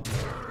him out.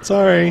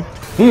 Sorry.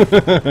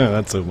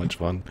 That's so much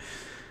fun.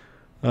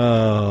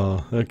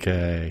 Oh,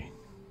 okay.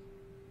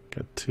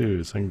 Got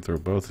 2, so I can throw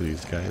both of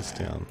these guys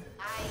down.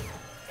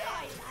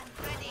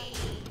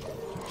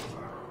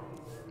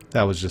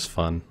 That was just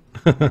fun.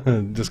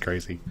 Just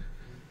crazy.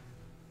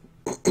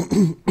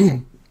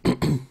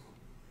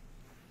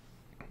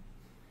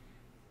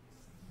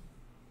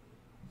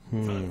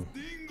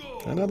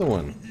 Another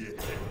one.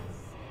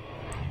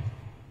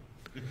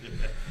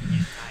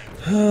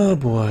 Oh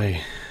boy.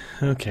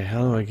 Okay,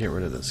 how do I get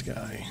rid of this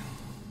guy?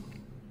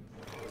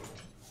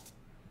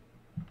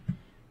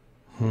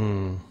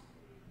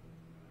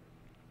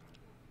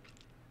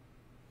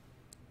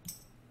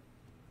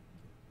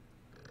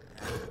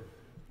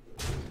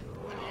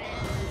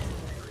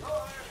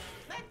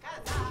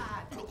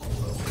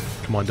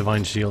 Come on,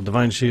 Divine Shield,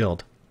 Divine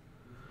Shield.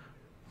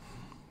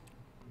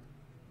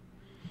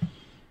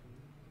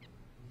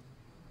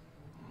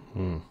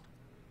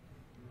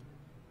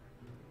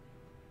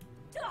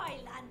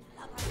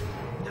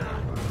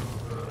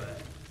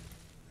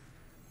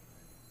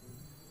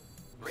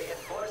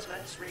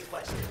 Reinforcements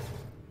requested.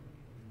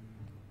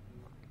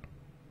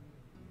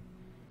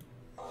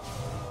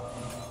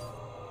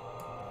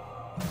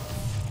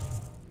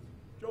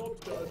 Job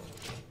done.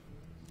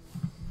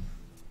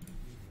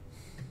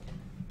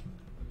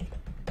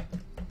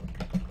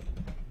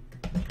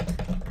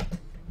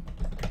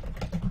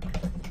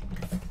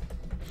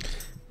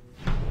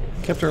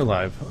 Kept her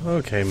alive.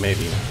 Okay,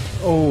 maybe.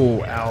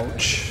 Oh,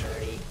 ouch.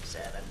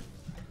 37.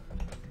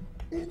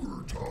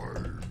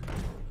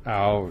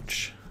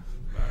 Ouch.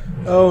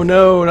 Oh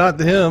no, not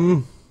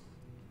him.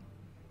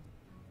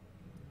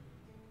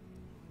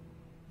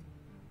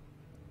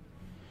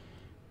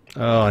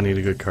 Oh, I need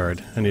a good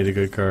card. I need a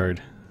good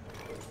card.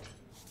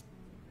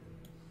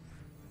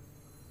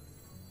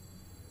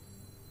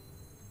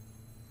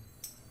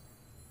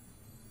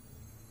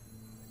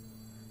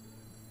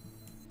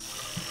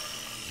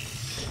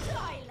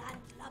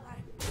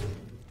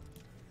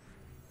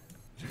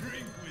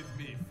 Drink with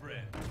me,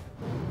 friend.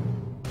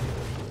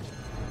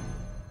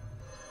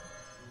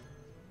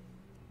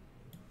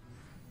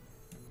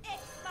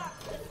 X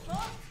marks the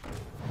spot.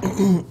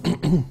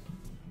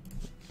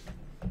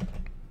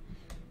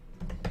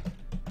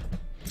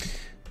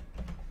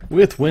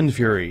 With Wind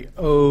Fury.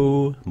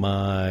 Oh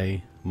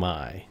my.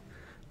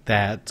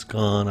 That's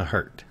gonna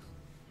hurt.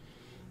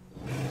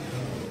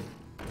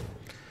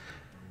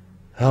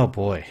 Oh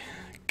boy.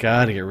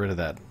 Gotta get rid of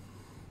that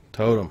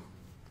totem.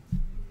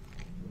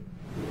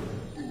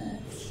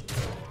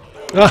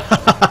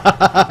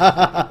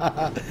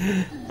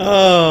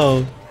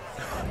 Oh.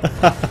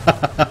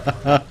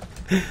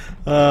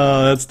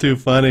 Oh, that's too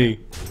funny.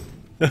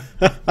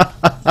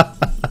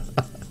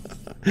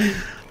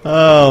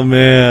 Oh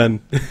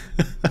man.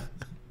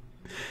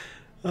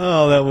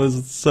 Oh, that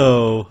was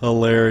so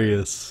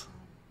hilarious.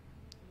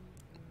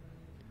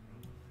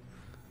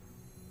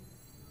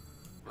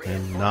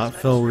 And not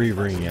Phil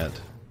Reavering yet.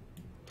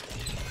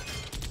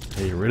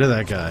 Hey, get rid of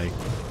that guy.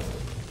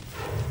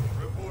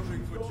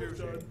 Reporting for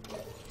duty.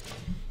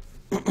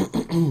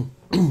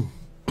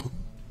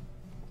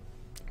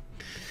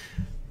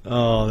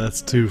 Oh,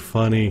 that's too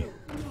funny.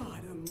 Not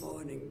a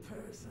morning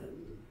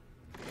person.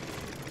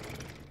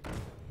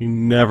 You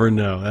never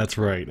know. That's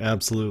right.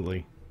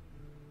 Absolutely.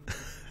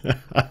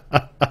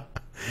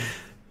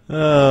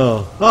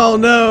 Oh. Oh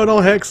no,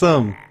 don't hex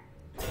him.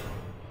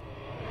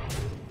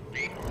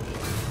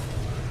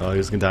 Oh,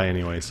 he's gonna die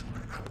anyways.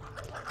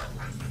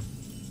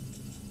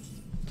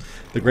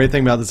 The great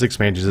thing about this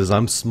expansion is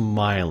I'm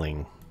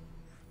smiling.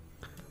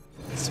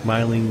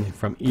 Smiling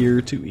from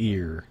ear to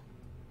ear.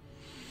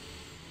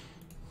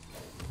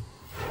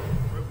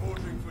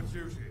 Reporting for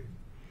duty.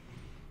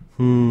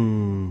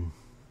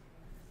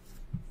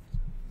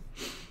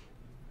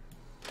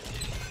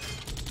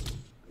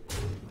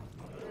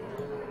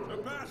 The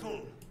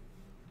battle.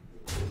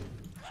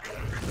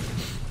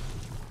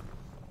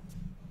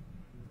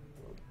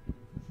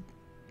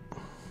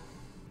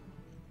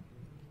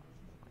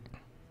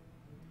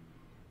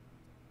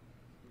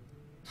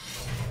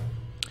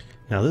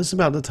 Now this is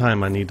about the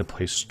time I need to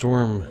play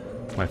Storm,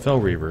 my Fell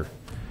Reaver,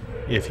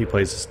 if he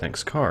plays this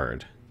next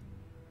card.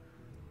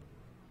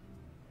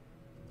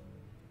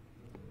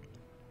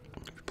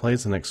 If he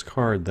plays the next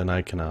card, then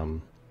I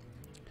can,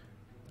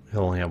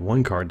 he'll only have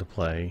one card to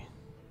play.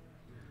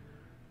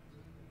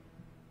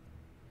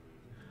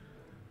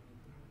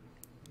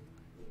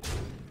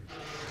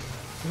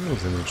 That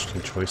was an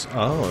interesting choice.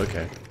 Oh,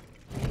 okay.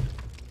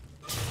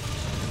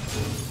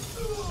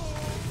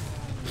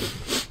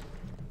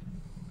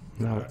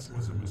 No, it's...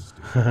 Was a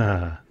mistake.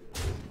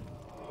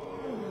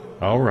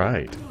 All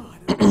right. Not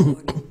a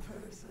morning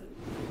person.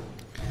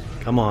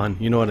 Come on,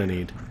 you know what I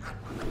need.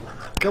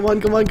 Come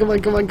on, come on, come on,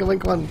 come on, come on,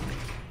 come on.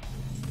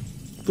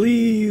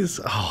 Please.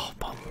 Oh,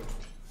 bum.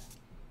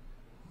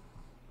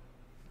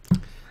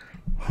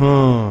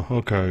 Huh,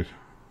 okay.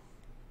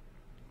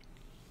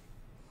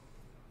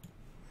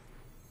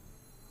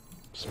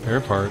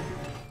 Spare part.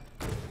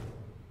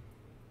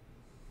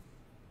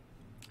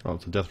 Oh,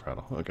 it's a death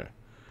rattle. Okay.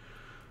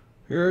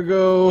 Here we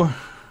go.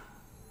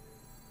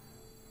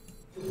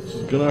 This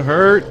is gonna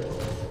hurt.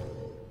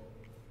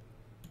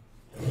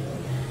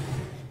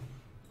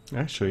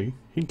 Actually,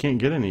 he can't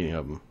get any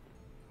of them.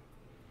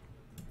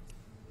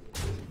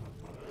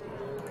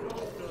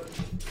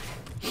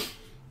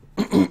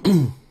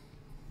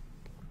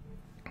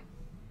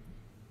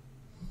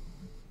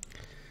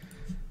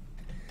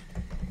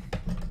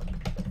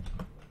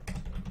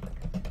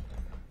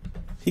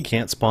 He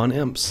can't spawn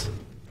imps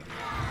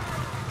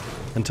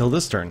until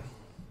this turn.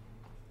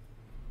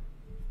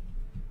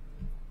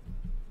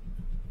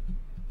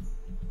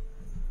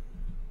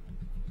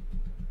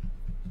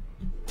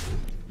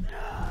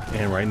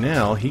 And right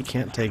now, he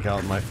can't take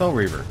out my Fell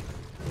Reaver.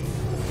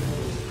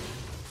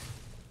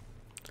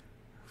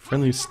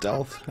 Friendly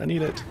stealth, I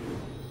need it.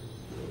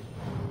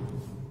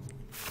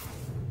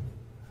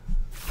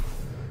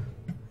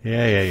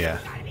 Yeah.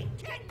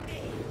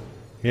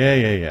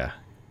 Yeah.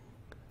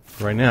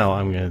 Right now,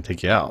 I'm gonna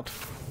take you out.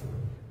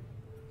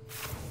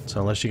 So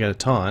unless you got a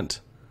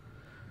taunt.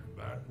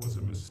 That was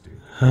a mistake.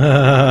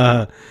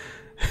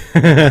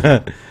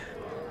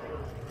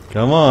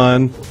 Come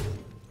on.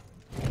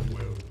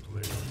 Well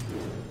played.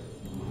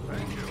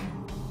 Thank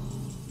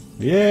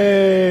you.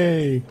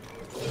 Yay!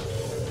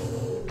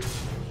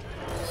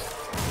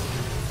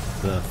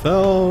 The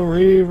Fell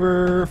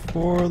Reaver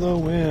for the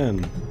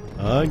win.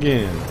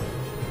 Again.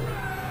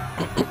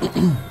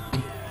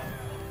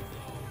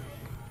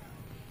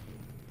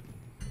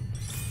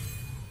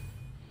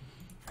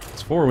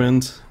 It's 4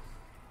 wins.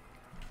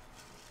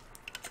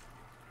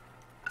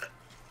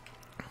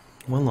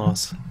 1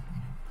 loss.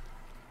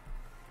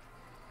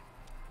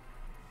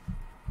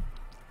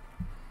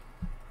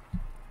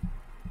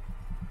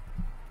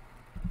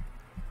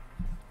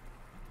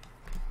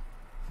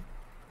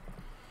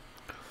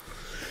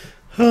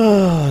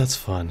 Oh, that's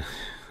fun.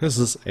 This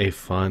is a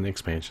fun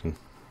expansion.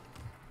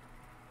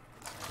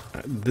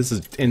 This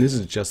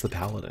is just the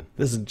Paladin.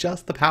 This is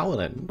just the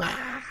Paladin.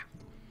 Ah!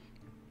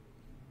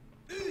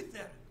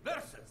 Uther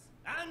versus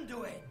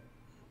Anduin.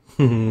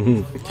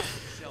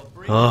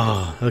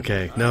 Oh,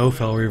 okay. No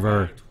Fell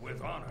Reaver.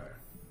 With honor.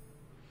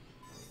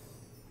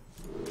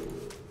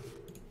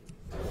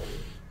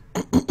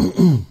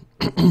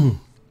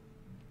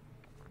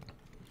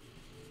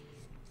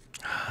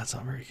 That's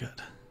not very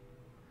good.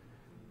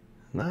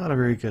 Not a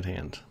very good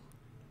hand.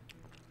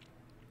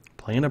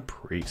 Playing a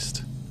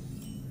priest.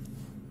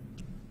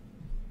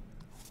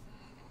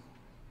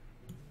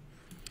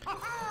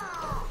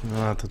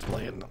 Not to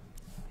play it.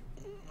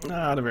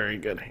 Not a very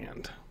good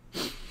hand.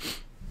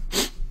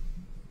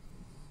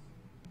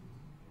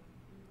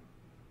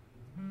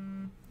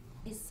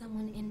 Is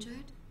someone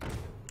injured?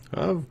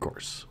 Of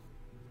course.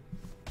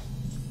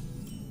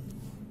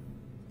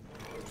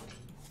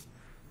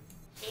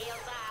 Shields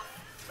up.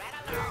 Red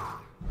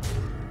alert.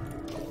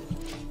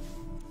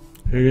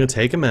 You're gonna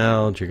take him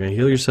out. You're gonna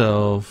heal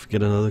yourself.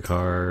 Get another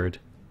card.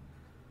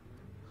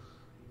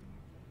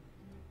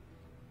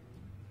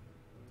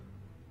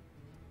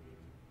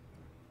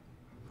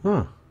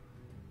 Huh.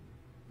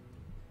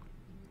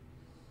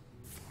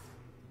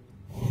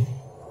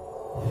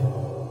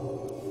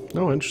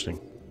 Oh, interesting.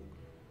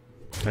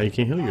 Now you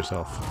can't heal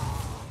yourself.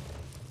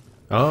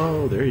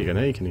 Oh, there you go.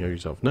 Now you can heal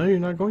yourself. No, you're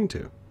not going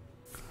to.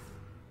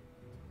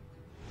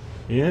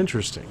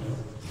 Interesting.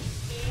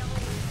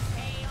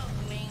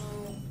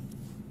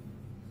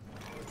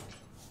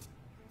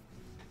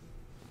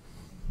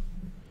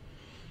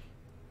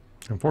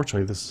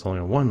 Unfortunately, this is only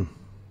a 1.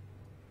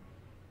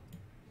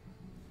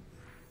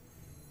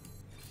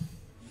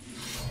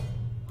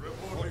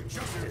 Reporting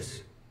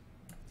justice.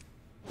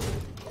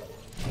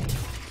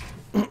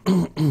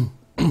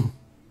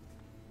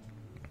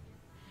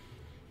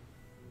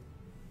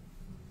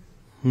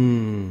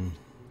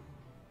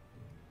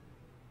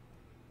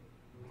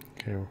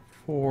 Okay,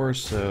 4,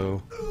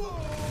 so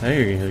now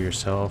you can heal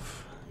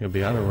yourself. You'll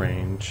be out of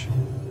range.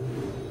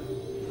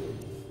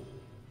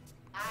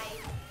 I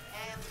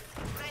am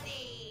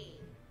ready.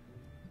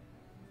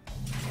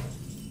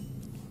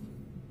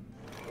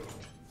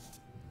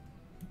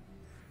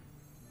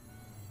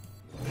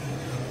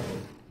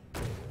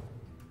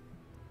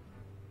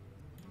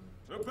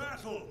 The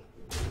battle.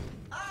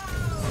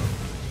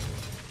 Oh!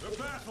 The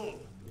battle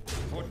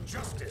for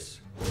justice.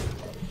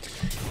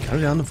 Cut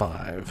it down to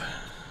 5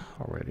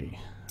 already.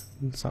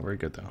 It's not very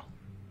good though.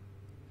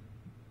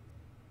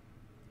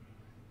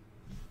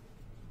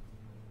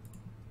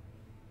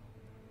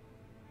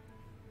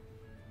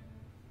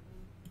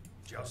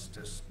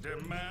 Justice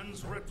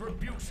demands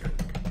retribution.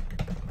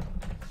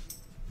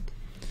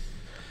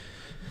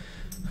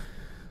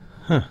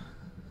 Huh.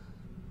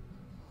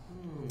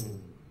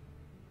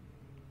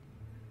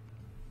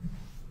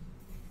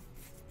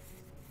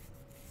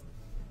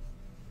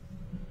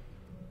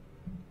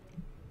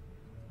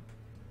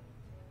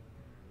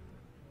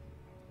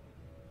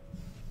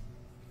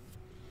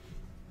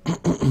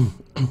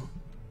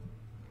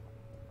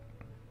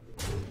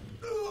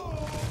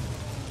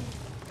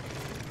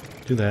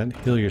 Do that.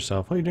 Heal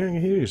yourself. What are you doing?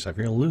 Heal yourself.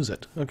 You're gonna lose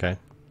it. Okay.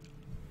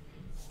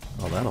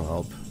 Oh, that'll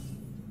help.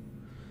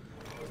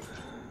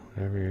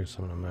 Whenever you're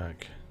summon a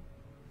mech.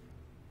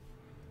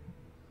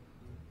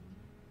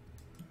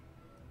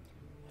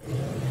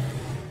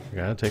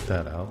 Gotta take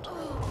that out.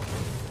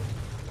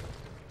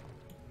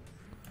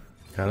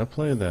 Gotta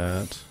play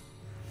that.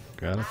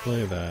 Gotta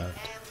play that.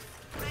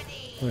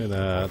 Play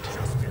that.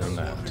 And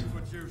that.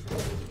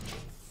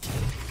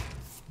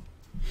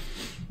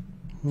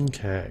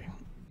 Okay.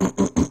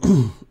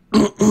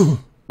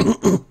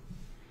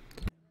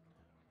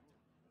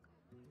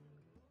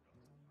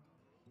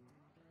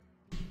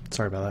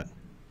 Sorry about that.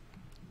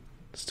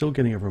 Still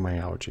getting over my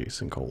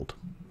allergies and cold.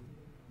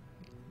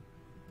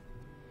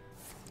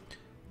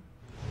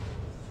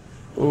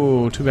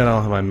 Oh, too bad I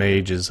don't have my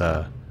mage's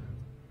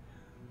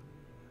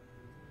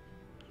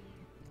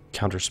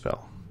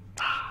counterspell.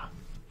 Ah.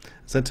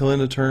 Is that till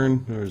end of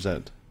turn? Or is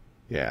that...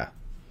 Yeah.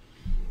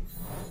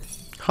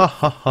 Ha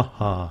ha ha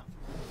ha.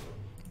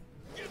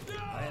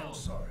 I am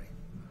sorry.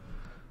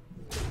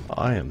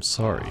 I am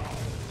sorry.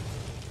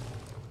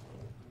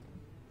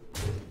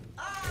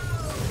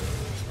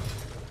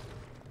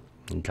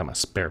 You got my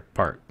spare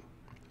part.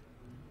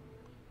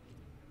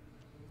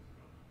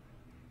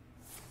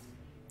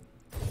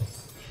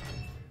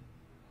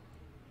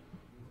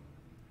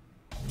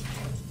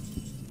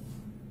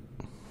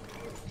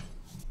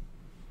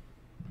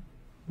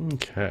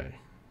 Okay.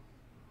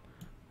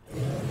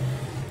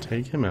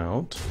 Take him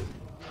out.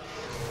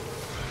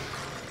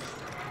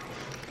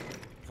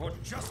 For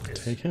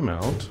justice. Take him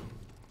out.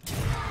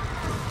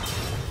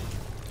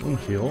 And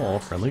heal all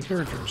friendly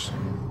characters.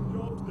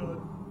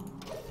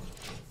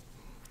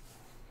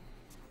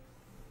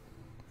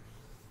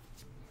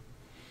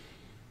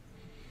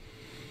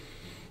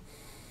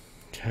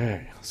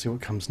 Okay, let's see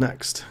what comes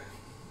next.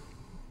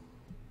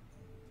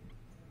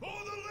 For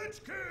the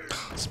Lich King.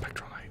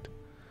 Spectral Knight.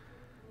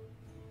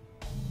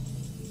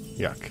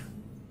 Yuck.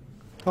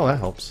 Oh, that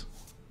helps.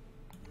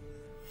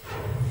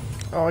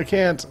 Oh, I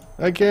can't.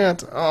 I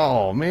can't.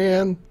 Oh,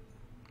 man.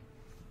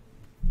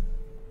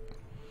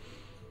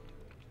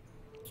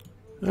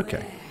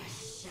 Okay.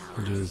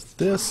 We'll do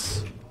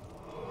this.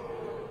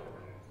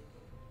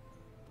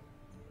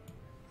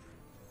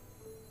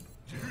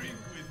 Drink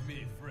with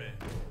me, friend.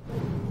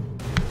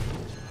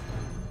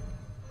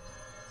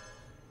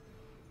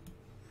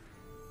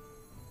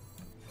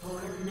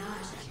 For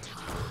Nazata.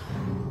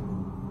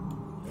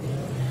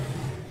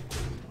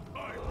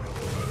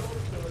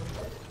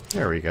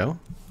 There we go.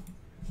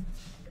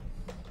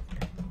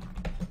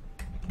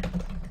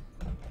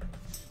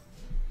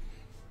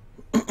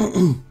 For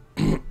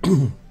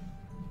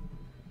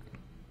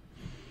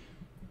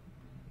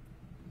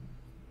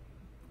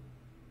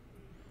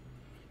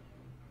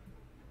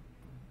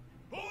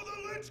the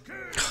Lich King.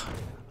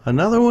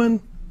 Another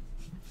one?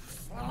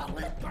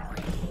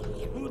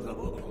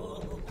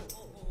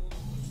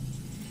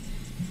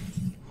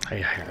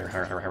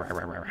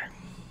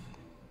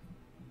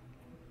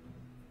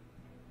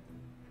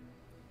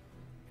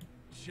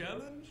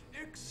 Challenge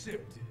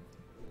accepted.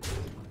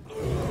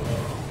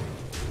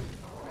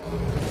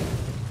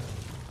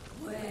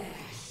 Where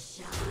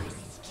shall I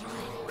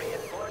strike?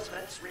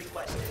 Reinforcements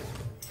requested.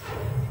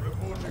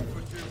 Reporting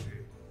for duty.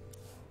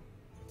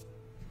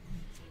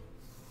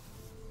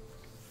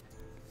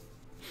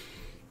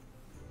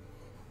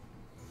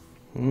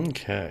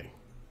 Okay.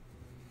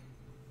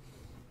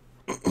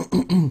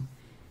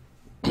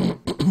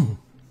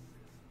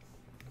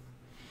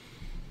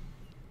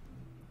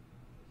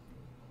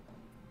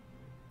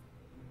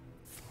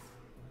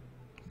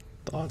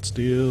 Thought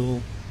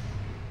steal.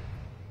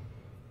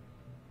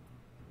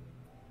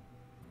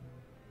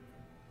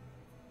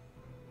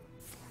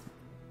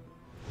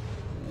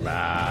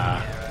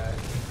 Bah.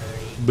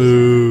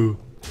 Boo.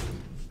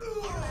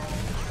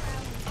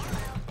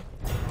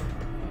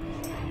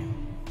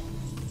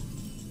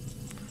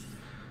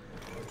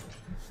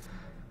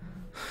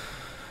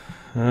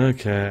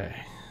 Okay.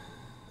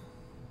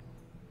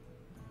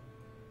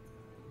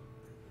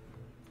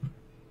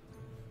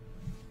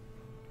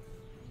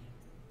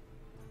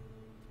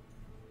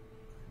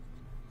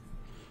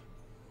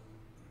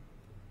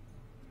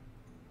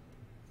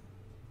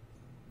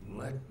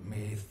 Let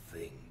me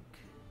think.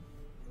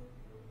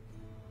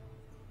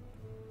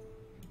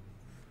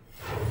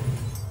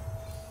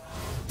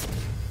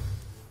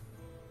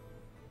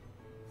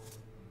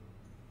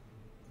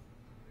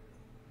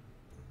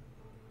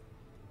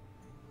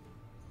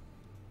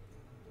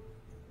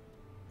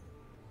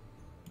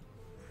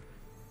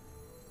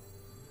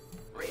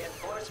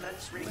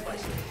 Reinforcements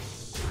requested.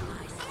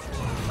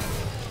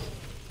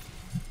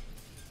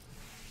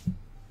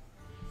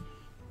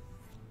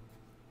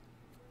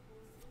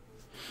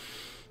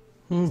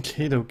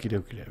 Okay, dokie,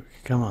 dokie, dokie.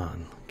 Come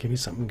on. Give me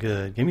something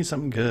good. Give me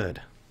something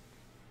good.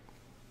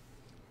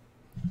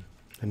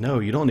 And no,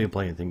 you don't need to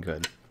play anything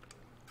good.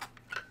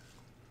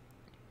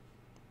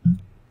 I'm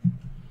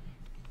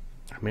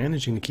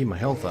managing to keep my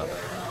health up.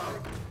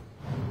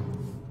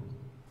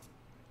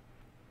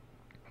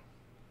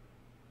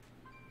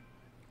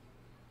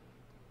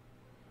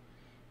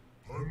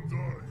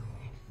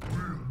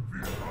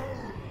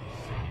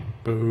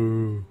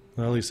 Boo.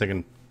 Well, at least I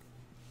can...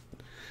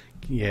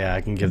 Yeah,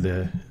 I can give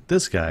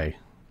this guy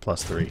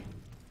 +3.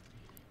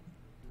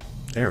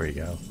 There we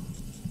go.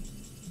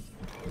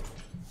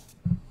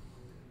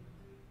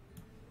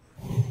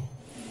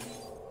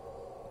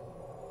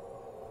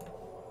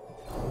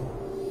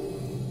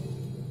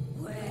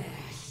 Where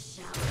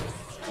shall I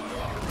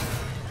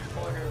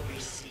strike? Order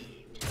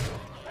received.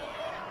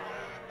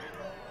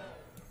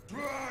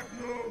 Drag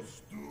no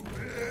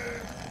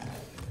stupid!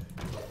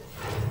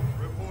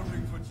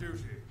 Reporting for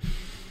duty.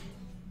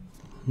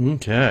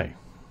 Okay.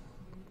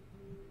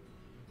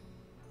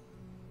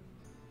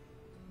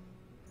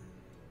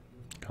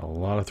 Got a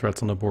lot of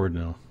threats on the board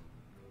now.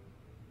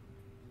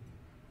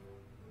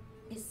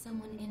 Is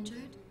someone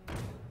injured?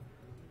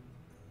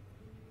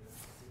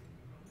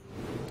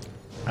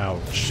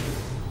 Ouch.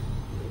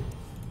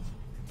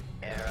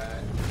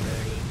 Error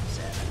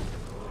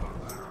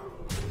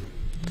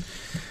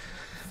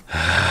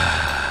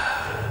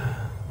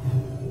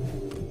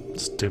 37.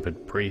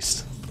 Stupid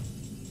priest.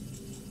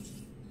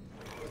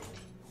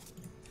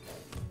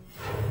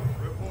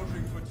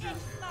 Reporting for duty.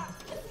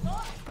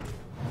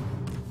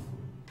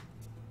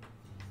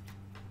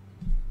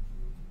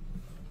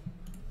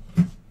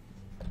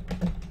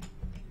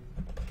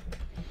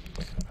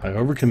 I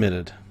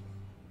overcommitted.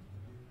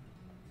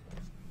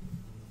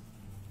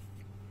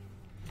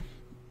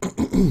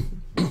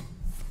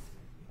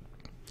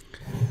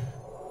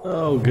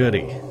 Oh,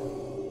 goody.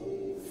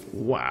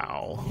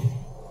 Wow.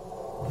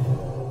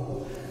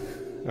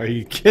 Are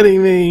you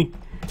kidding me?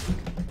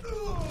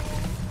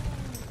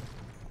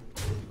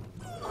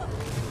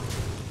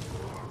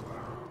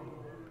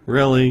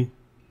 Really?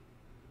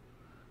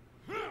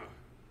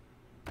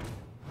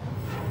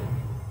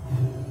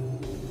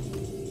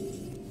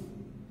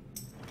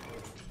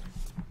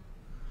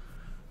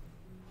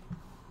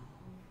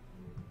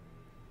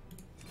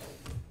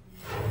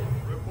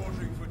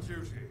 Reporting for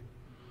duty.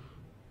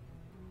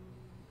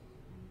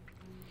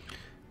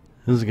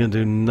 This is gonna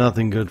do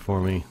nothing good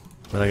for me,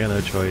 but I got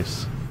no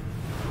choice.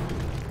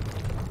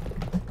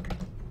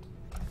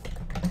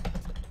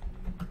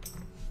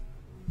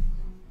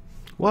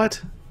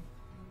 What?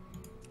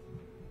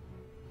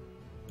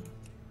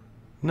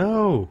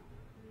 No.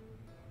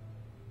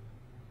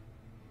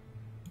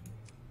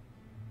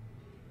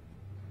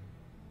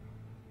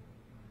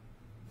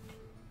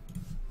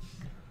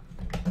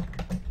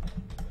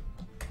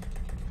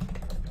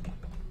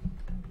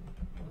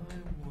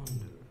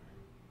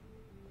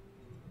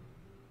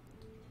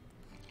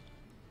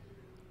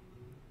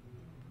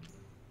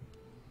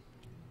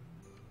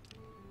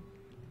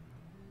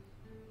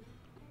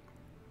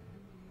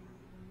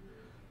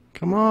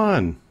 Come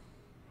on.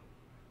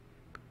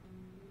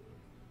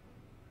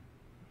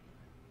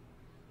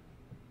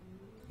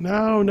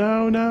 No,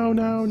 no, no,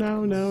 no,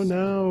 no, no,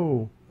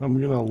 no.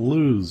 I'm gonna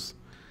lose.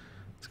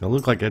 It's gonna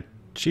look like I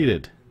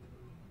cheated.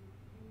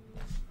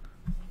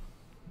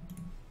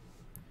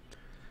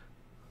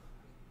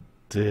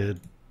 Did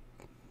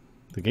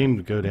the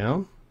game go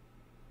down?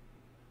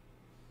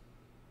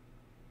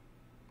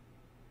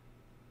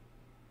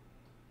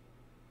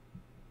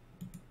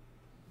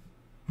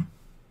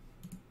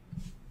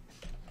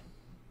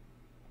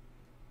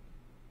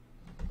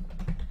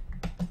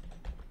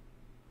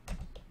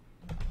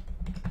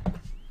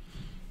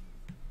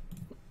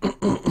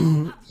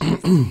 The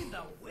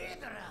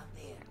weather out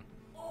there.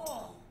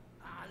 Oh,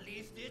 at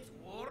least it's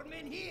warm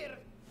in here.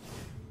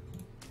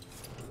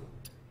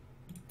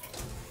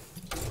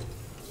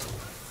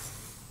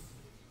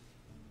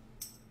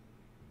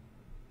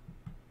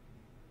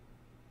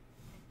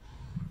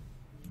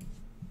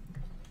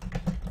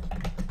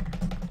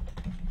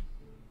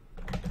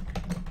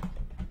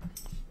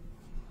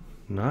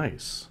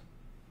 Nice.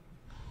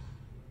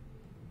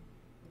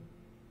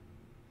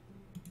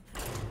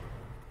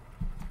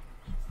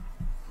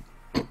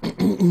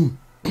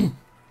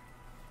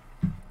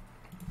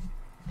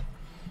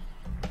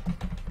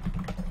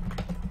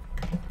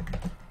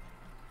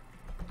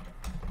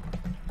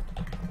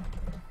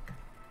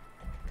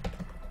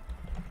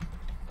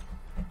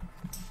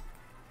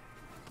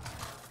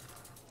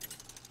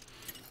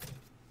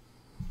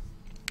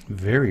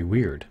 Very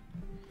weird.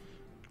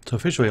 So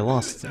officially I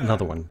lost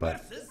another one,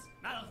 but Versus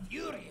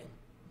Malfurion.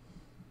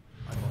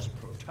 I must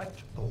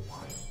protect the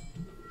wild.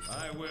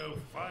 I will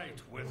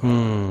fight with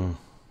oh.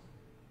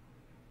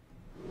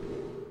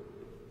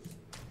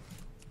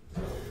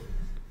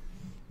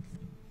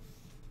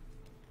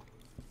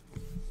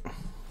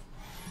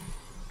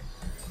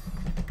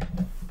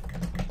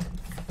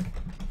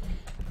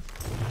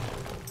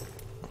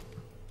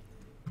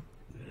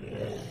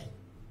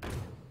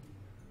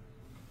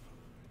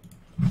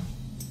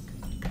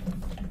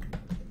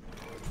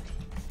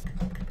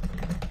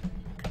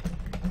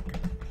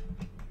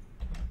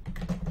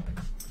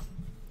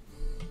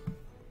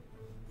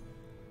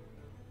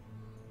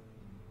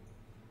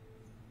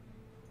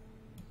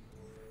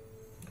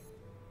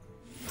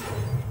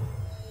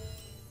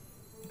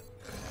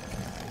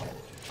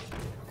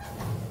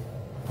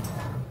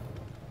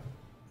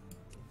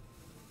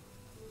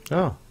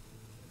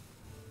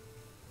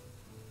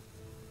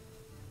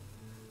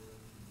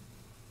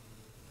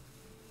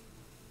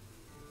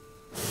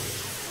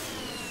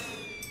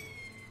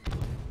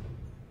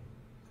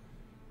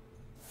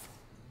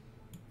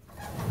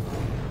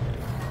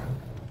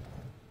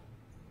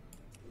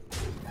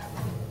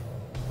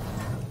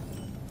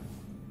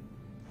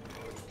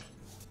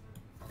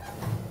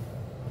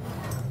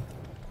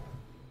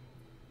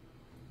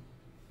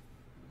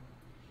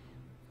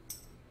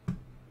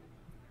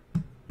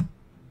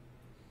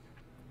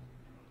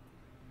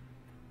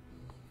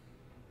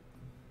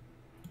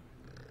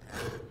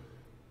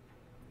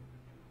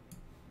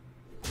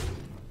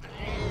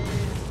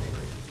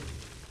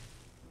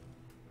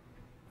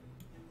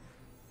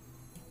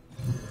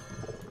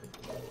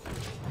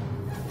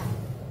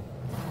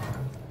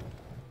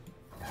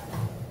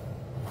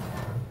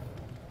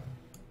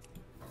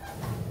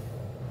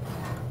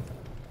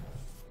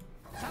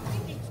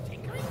 Something needs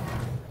tinkering?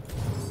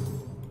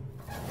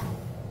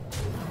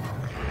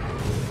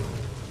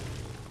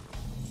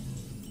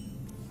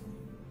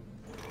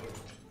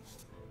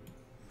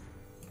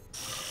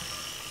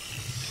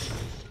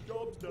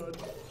 Job done.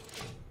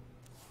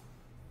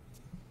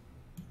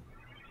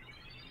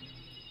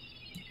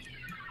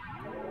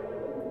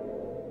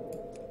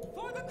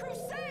 For the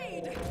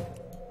crusade!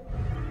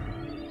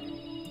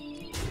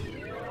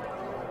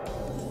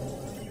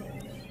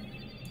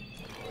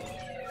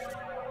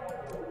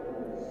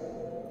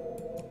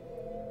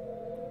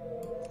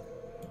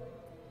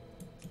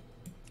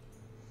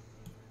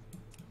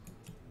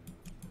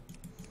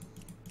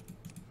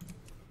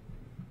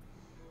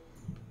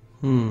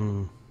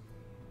 Hmm.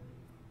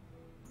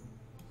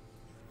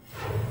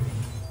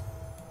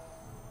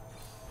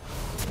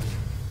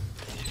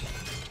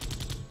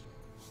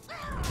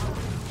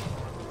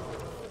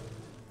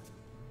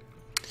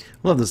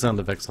 Love the sound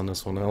effects on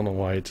this one. I don't know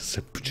why it just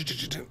said.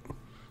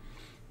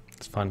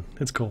 It's fun.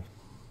 It's cool.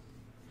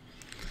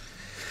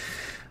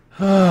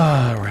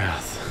 Ah,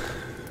 Wrath.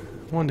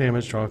 1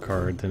 damage, draw a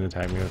card, then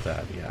attack me with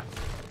that. Yeah.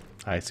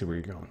 I see where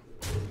you're going.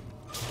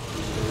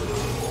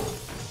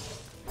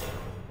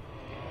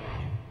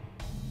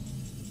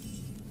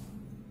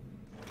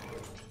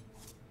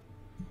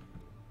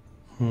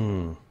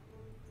 Hmm.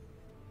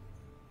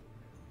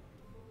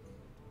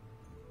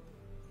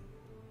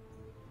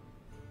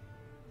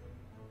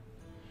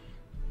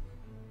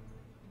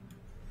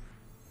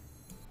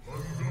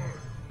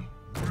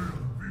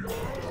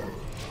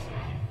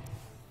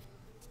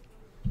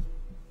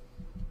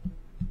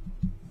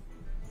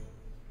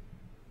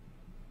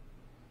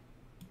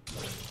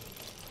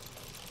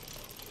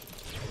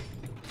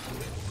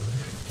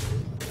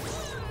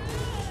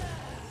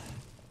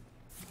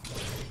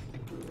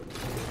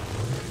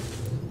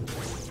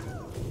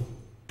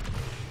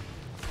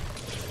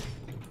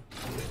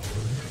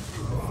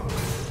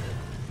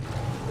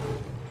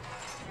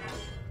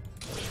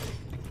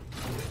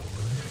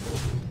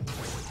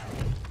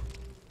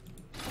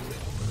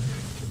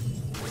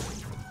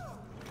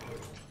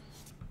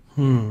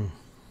 Hmm.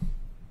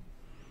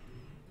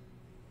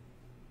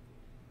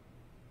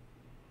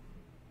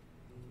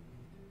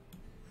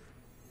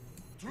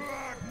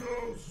 Drag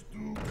no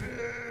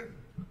stupid.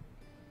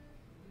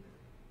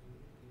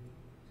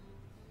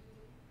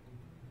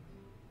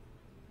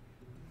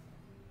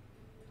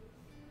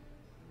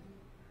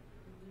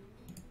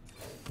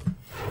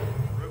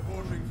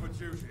 Reporting for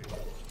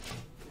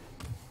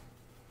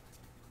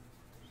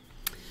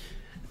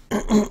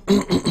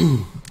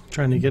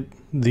Trying to get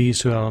these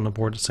two out on the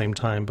board at the same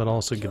time, but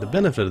also get the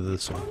benefit of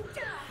this one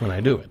when I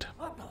do it.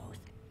 Or both.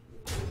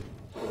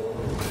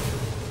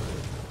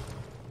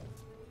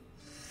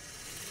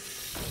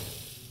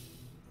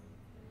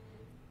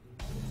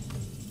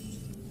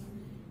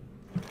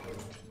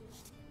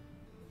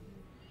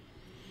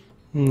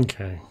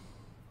 Okay.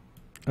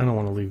 I don't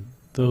want to leave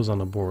those on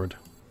the board.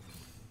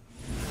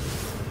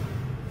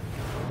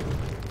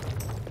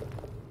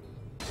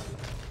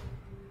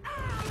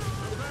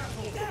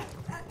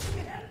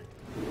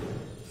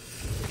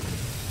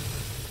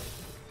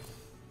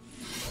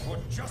 For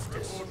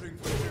justice. Reporting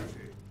for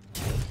duty.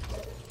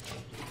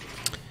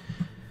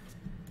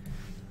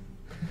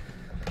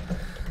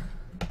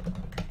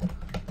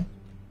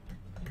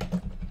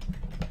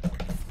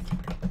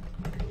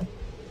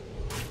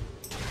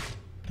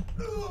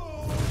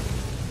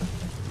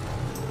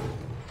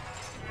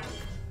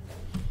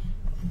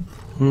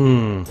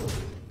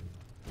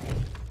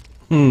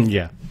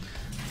 Yeah.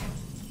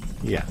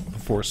 Yeah,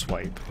 before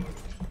swipe.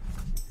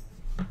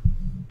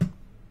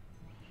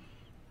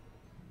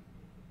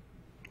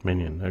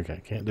 Minion.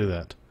 Okay, can't do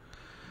that.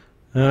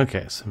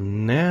 Okay, so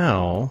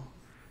now...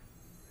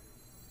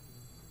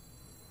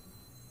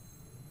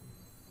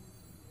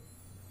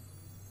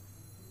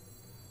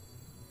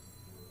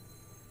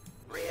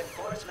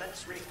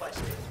 Reinforcements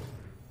requested.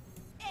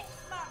 X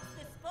marks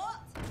the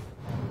spot.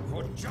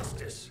 For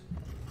justice.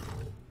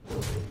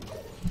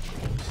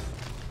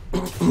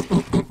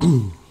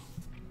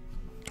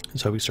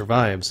 So he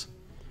survives.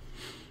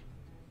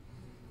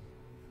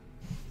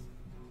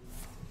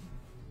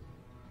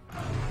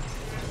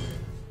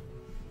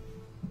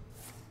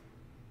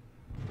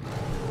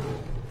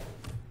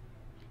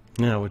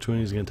 Now, which one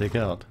he's going to take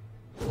out?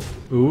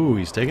 Ooh,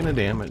 he's taking the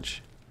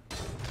damage.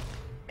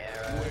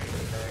 Error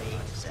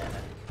 37.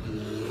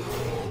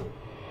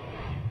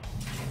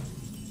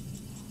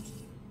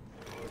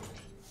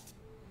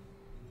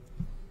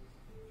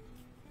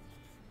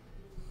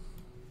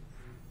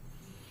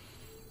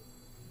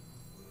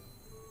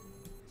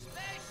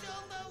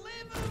 Special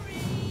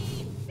delivery!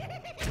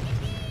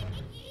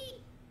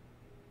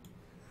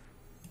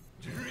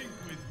 Drink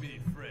with me,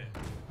 friend.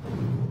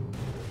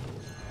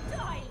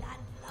 Die,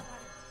 landlubber.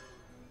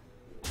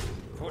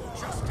 For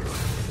justice.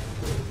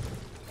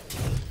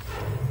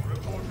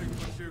 Reporting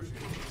for duty.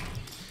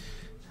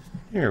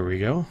 Here we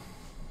go.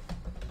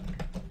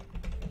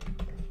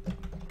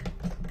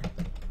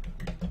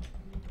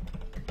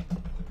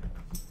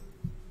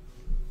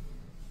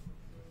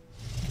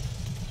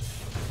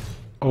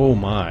 Oh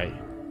my.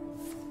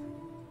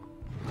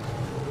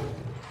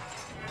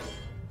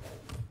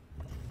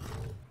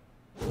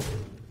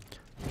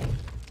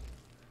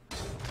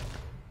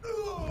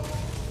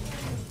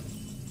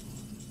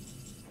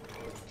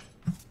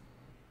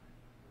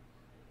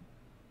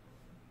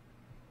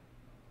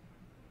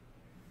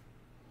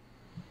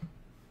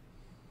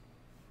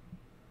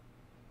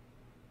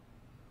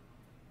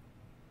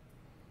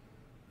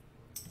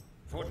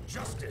 For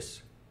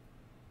justice.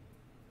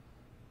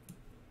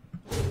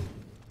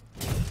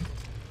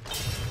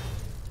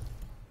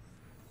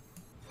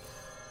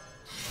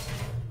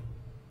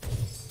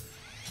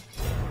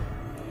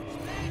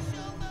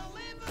 Special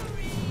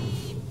delivery!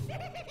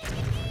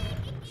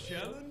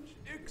 Challenge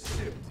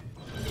accepted.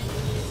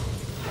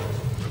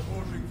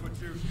 Reporting for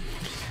duty.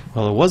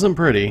 Well, it wasn't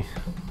pretty,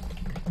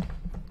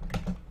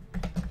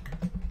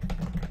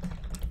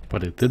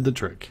 but it did the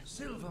trick.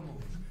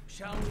 Silvermoon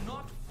shall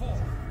not fall.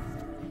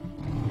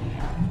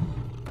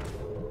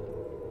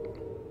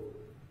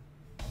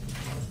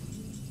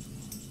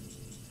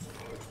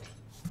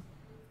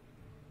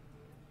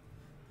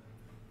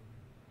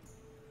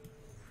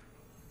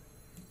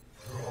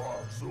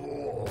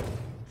 Frogzor!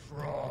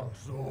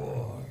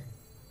 Frogzor!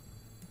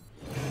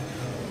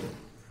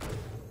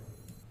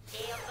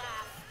 Shields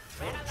up.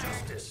 For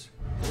justice.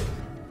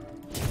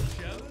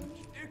 Challenge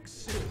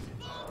accepted.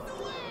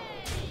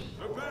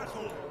 The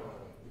battle.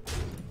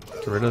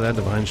 Get rid of that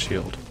divine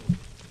shield.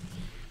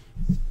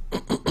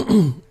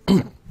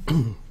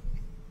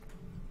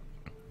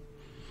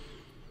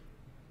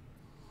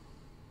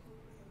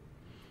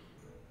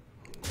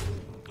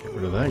 Get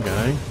rid of that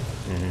guy,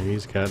 and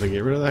he's got to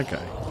get rid of that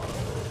guy.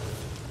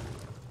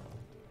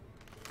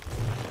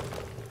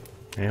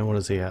 And what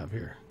does he have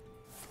here?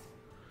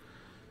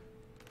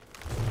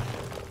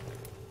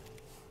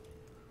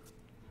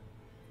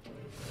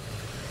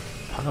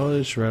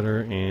 Pilot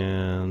Shredder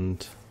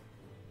and...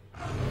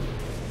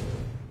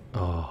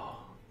 Oh.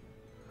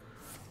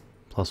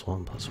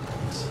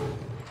 +1/+1s.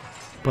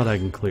 But I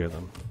can clear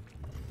them.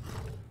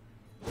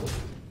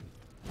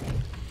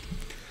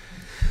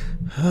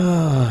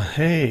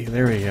 Hey,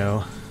 there we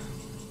go.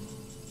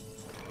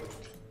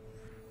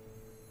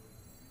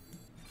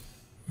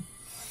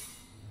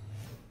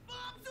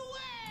 Bombs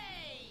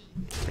away!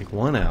 Take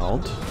one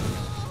out.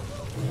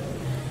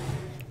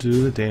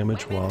 Do the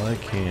damage while I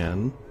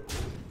can.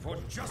 For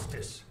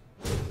justice.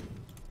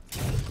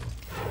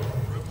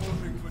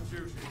 Reporting for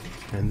duty.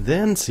 And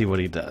then see what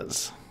he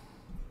does.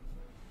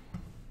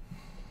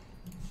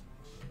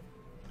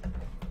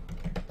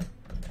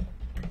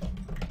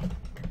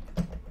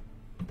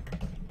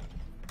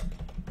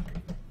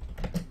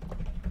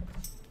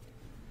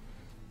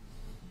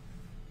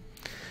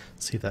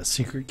 See if that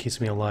secret keeps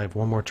me alive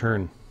one more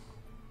turn.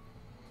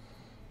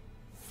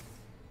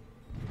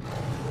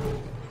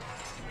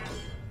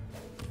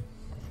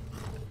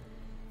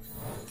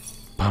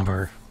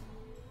 Bummer.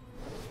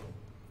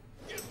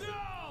 Get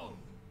down!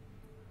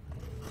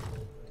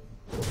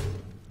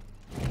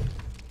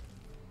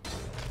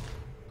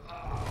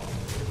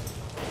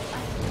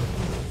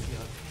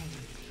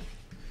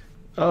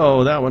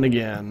 Oh, that one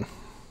again.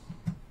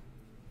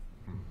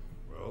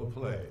 Well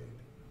played.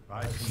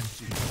 I can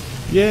see.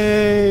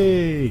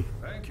 Yay!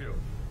 Thank you.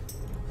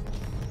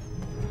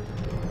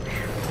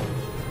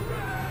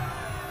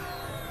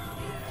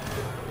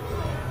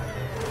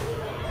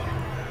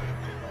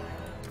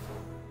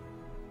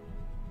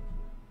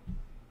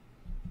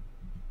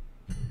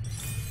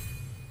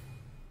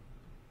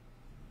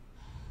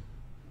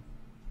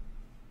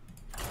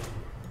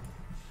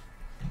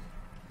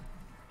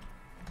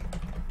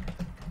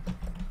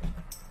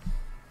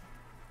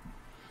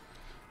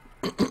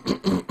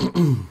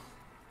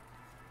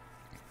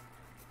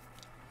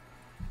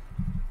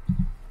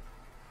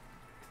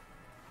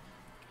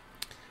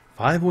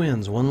 Five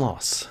wins, one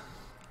loss.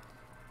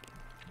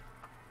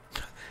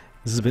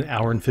 This has been an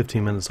hour and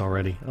 15 minutes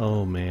already.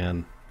 Oh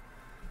man.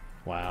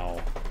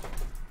 Wow.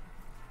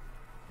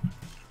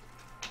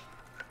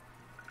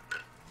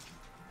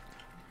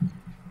 I'm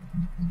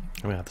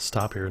gonna have to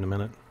stop here in a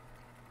minute.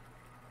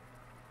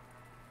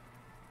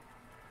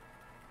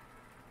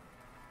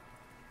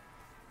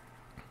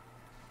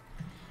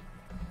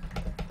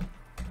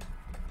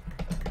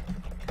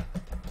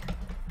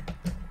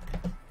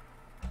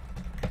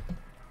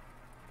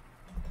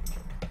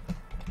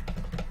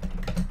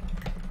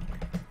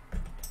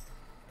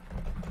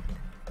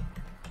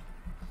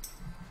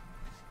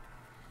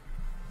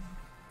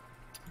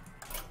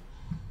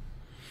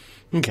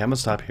 Okay, I'm gonna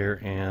stop here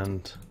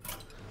and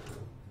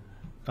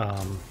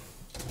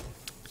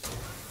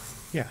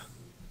yeah,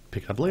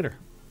 pick it up later.